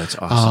 Oh, that's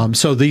awesome.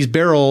 So these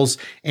barrels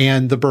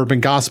and the Bourbon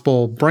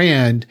Gospel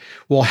brand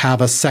will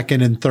have a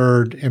second and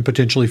third and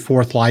potentially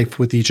fourth life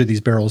with each of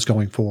these barrels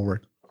going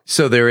forward.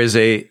 So there's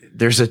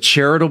a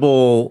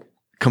charitable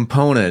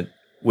component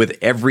with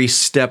every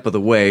step of the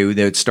way.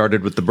 It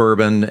started with the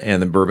bourbon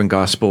and the Bourbon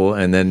Gospel,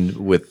 and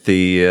then with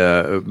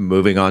the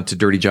moving on to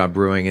Dirty Job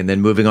Brewing, and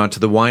then moving on to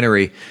the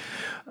winery.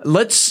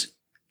 Let's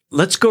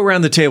go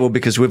around the table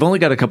because we've only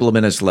got a couple of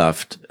minutes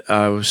left.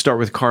 We'll start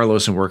with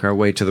Carlos and work our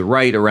way to the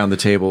right around the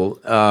table.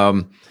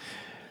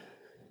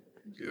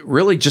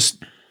 Really,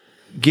 just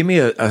give me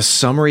a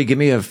summary. Give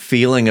me a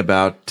feeling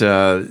about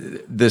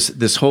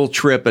this whole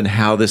trip and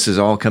how this has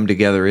all come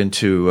together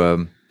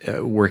into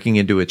working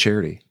into a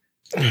charity.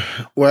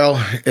 Well,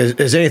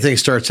 as anything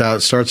starts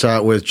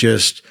out with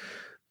just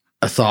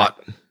a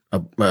thought,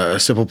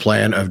 a simple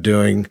plan of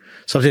doing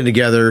something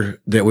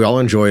together that we all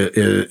enjoy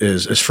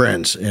as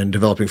friends and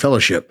developing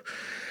fellowship.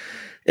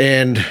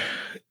 And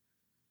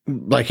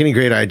like any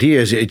great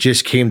ideas, it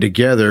just came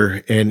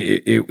together and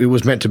it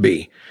was meant to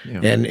be. Yeah.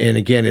 And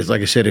again, it's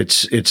like I said,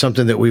 it's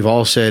something that we've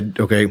all said,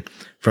 okay,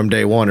 from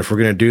day one, if we're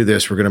going to do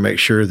this, we're going to make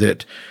sure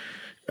that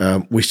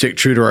we stick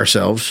true to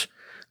ourselves,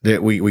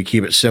 that we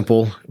keep it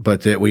simple,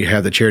 but that we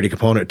have the charity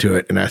component to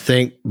it. And I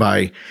think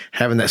by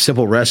having that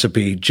simple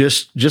recipe,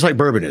 just like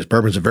bourbon is,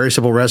 bourbon's a very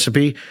simple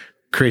recipe,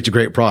 creates a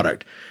great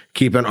product.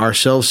 Keeping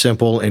ourselves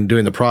simple and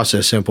doing the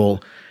process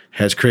simple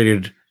has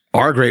created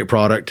our great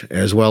product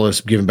as well as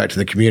giving back to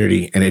the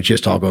community. And it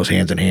just all goes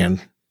hand in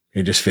hand.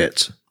 It just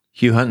fits.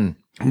 Hugh Hunton.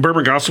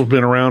 Bourbon Gospel's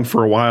been around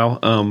for a while.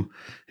 And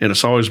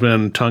it's always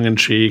been tongue in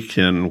cheek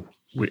and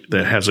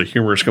that has a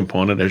humorous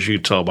component, as you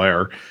can tell by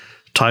our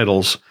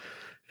titles.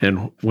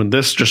 And when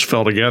this just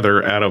fell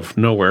together out of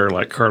nowhere,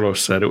 like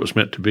Carlos said, it was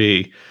meant to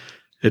be,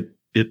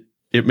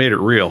 it made it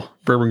real.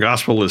 Bourbon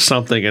Gospel is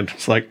something, and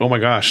it's like, oh my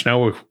gosh,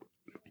 now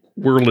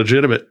we're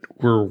legitimate.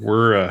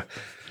 We're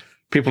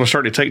people are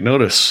starting to take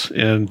notice,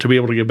 and to be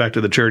able to get back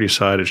to the charity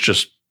side, it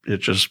just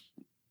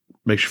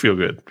makes you feel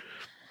good.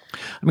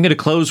 I'm going to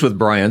close with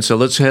Brian, so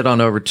let's head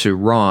on over to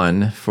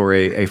Ron for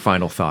a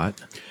final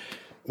thought.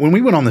 When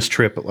we went on this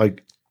trip,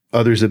 like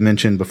others have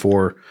mentioned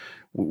before,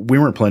 we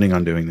weren't planning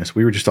on doing this.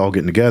 We were just all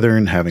getting together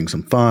and having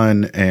some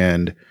fun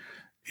and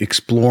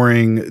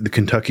exploring the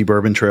Kentucky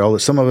Bourbon Trail that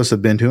some of us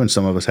have been to and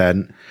some of us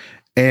hadn't.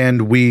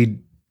 And we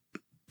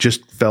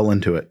just fell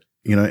into it,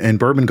 and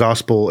Bourbon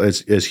Gospel,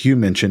 as Hugh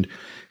mentioned,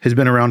 has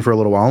been around for a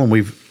little while, and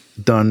we've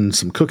done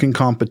some cooking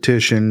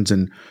competitions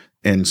and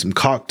some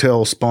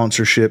cocktail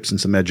sponsorships and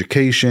some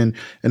education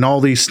and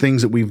all these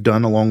things that we've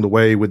done along the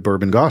way with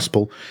Bourbon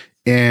Gospel.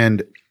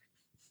 And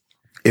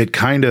it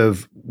kind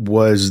of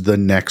was the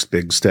next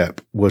big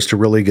step, was to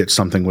really get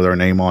something with our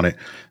name on it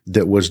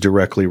that was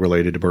directly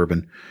related to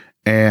bourbon.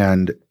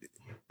 And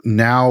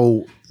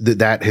now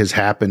that has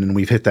happened and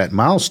we've hit that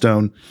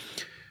milestone,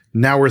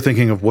 now we're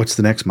thinking of what's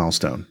the next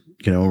milestone.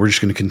 We're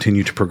just going to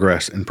continue to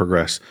progress and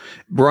progress.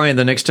 Brian,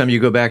 the next time you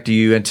go back, do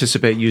you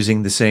anticipate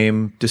using the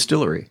same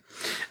distillery?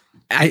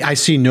 I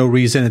see no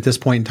reason at this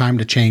point in time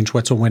to change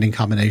what's a winning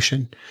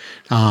combination.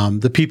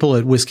 The people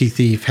at Whiskey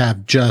Thief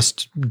have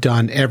just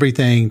done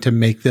everything to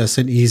make this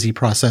an easy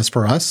process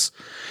for us.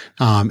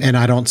 And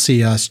I don't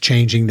see us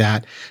changing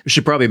that. We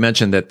should probably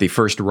mention that the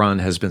first run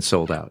has been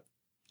sold out.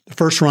 The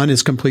first run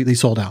is completely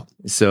sold out.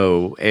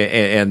 So,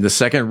 and the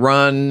second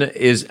run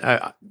is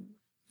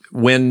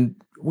when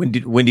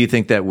do you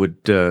think that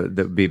would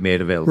be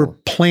made available? We're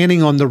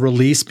planning on the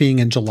release being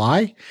in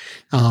July.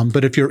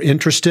 But if you're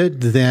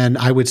interested, then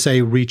I would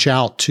say reach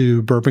out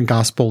to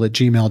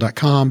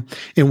bourbongospel@gmail.com,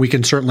 and we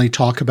can certainly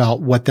talk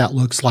about what that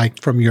looks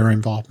like from your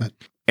involvement.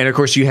 And of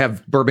course, you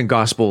have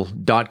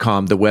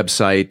bourbongospel.com, the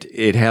website.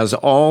 It has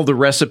all the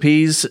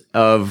recipes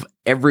of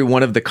every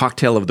one of the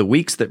cocktail of the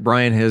weeks that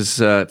Brian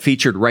has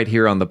featured right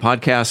here on the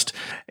podcast.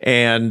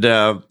 And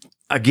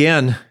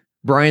again,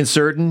 Brian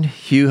Certain,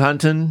 Hugh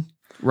Hunton,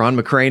 Ron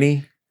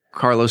McCraney,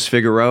 Carlos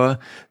Figueroa,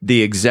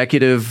 the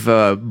executive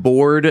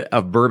board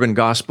of Bourbon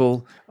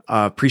Gospel.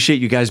 Appreciate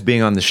you guys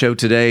being on the show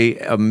today.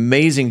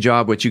 Amazing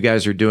job what you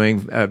guys are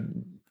doing.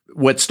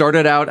 What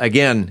started out,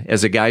 again,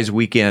 as a guys'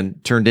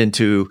 weekend turned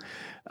into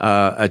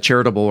a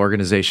charitable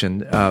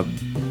organization.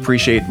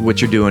 Appreciate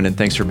what you're doing, and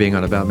thanks for being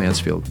on About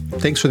Mansfield.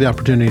 Thanks for the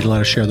opportunity to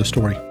let us share the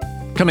story.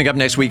 Coming up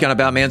next week on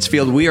About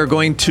Mansfield, we are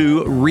going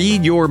to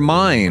read your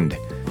mind.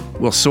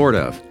 Well, sort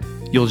of.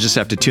 You'll just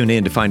have to tune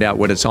in to find out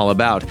what it's all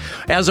about.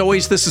 As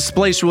always, this is the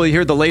place where you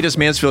hear the latest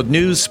Mansfield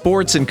news,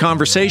 sports, and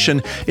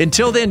conversation.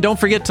 Until then, don't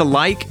forget to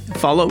like,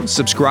 follow,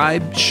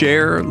 subscribe,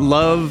 share,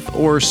 love,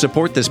 or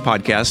support this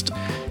podcast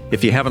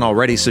if you haven't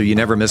already, so you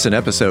never miss an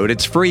episode.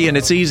 It's free and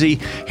it's easy.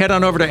 Head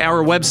on over to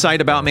our website,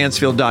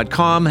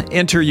 aboutmansfield.com.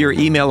 Enter your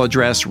email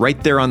address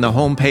right there on the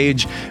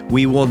homepage.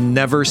 We will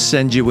never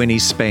send you any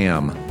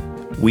spam.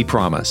 We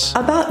promise.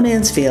 About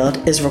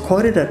Mansfield is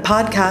recorded at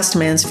Podcast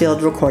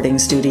Mansfield Recording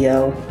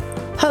Studio.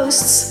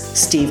 Hosts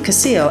Steve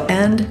Casillo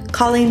and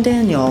Colleen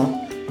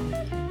Daniel.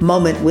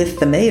 Moment with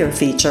the Mayor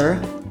feature,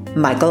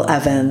 Michael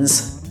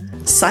Evans.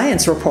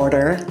 Science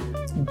reporter,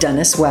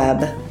 Dennis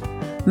Webb.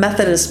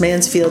 Methodist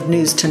Mansfield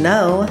News to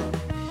Know,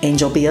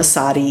 Angel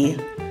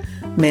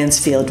Biasatti.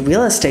 Mansfield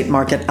Real Estate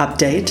Market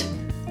Update,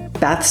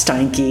 Beth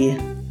Steinke.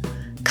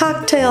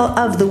 Cocktail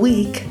of the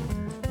Week,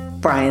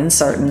 Brian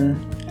Certain.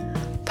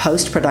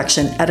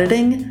 Post-production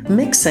editing,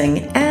 mixing,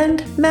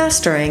 and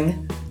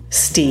mastering,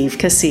 Steve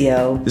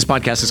Casillo. This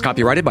podcast is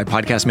copyrighted by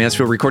Podcast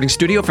Mansfield Recording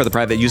Studio for the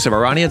private use of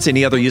our audience.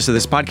 Any other use of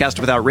this podcast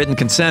without written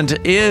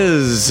consent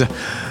is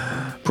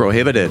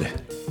prohibited.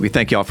 We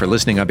thank you all for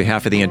listening on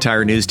behalf of the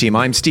entire news team.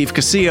 I'm Steve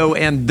Casillo,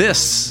 and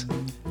this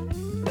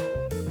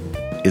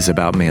is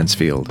About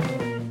Mansfield.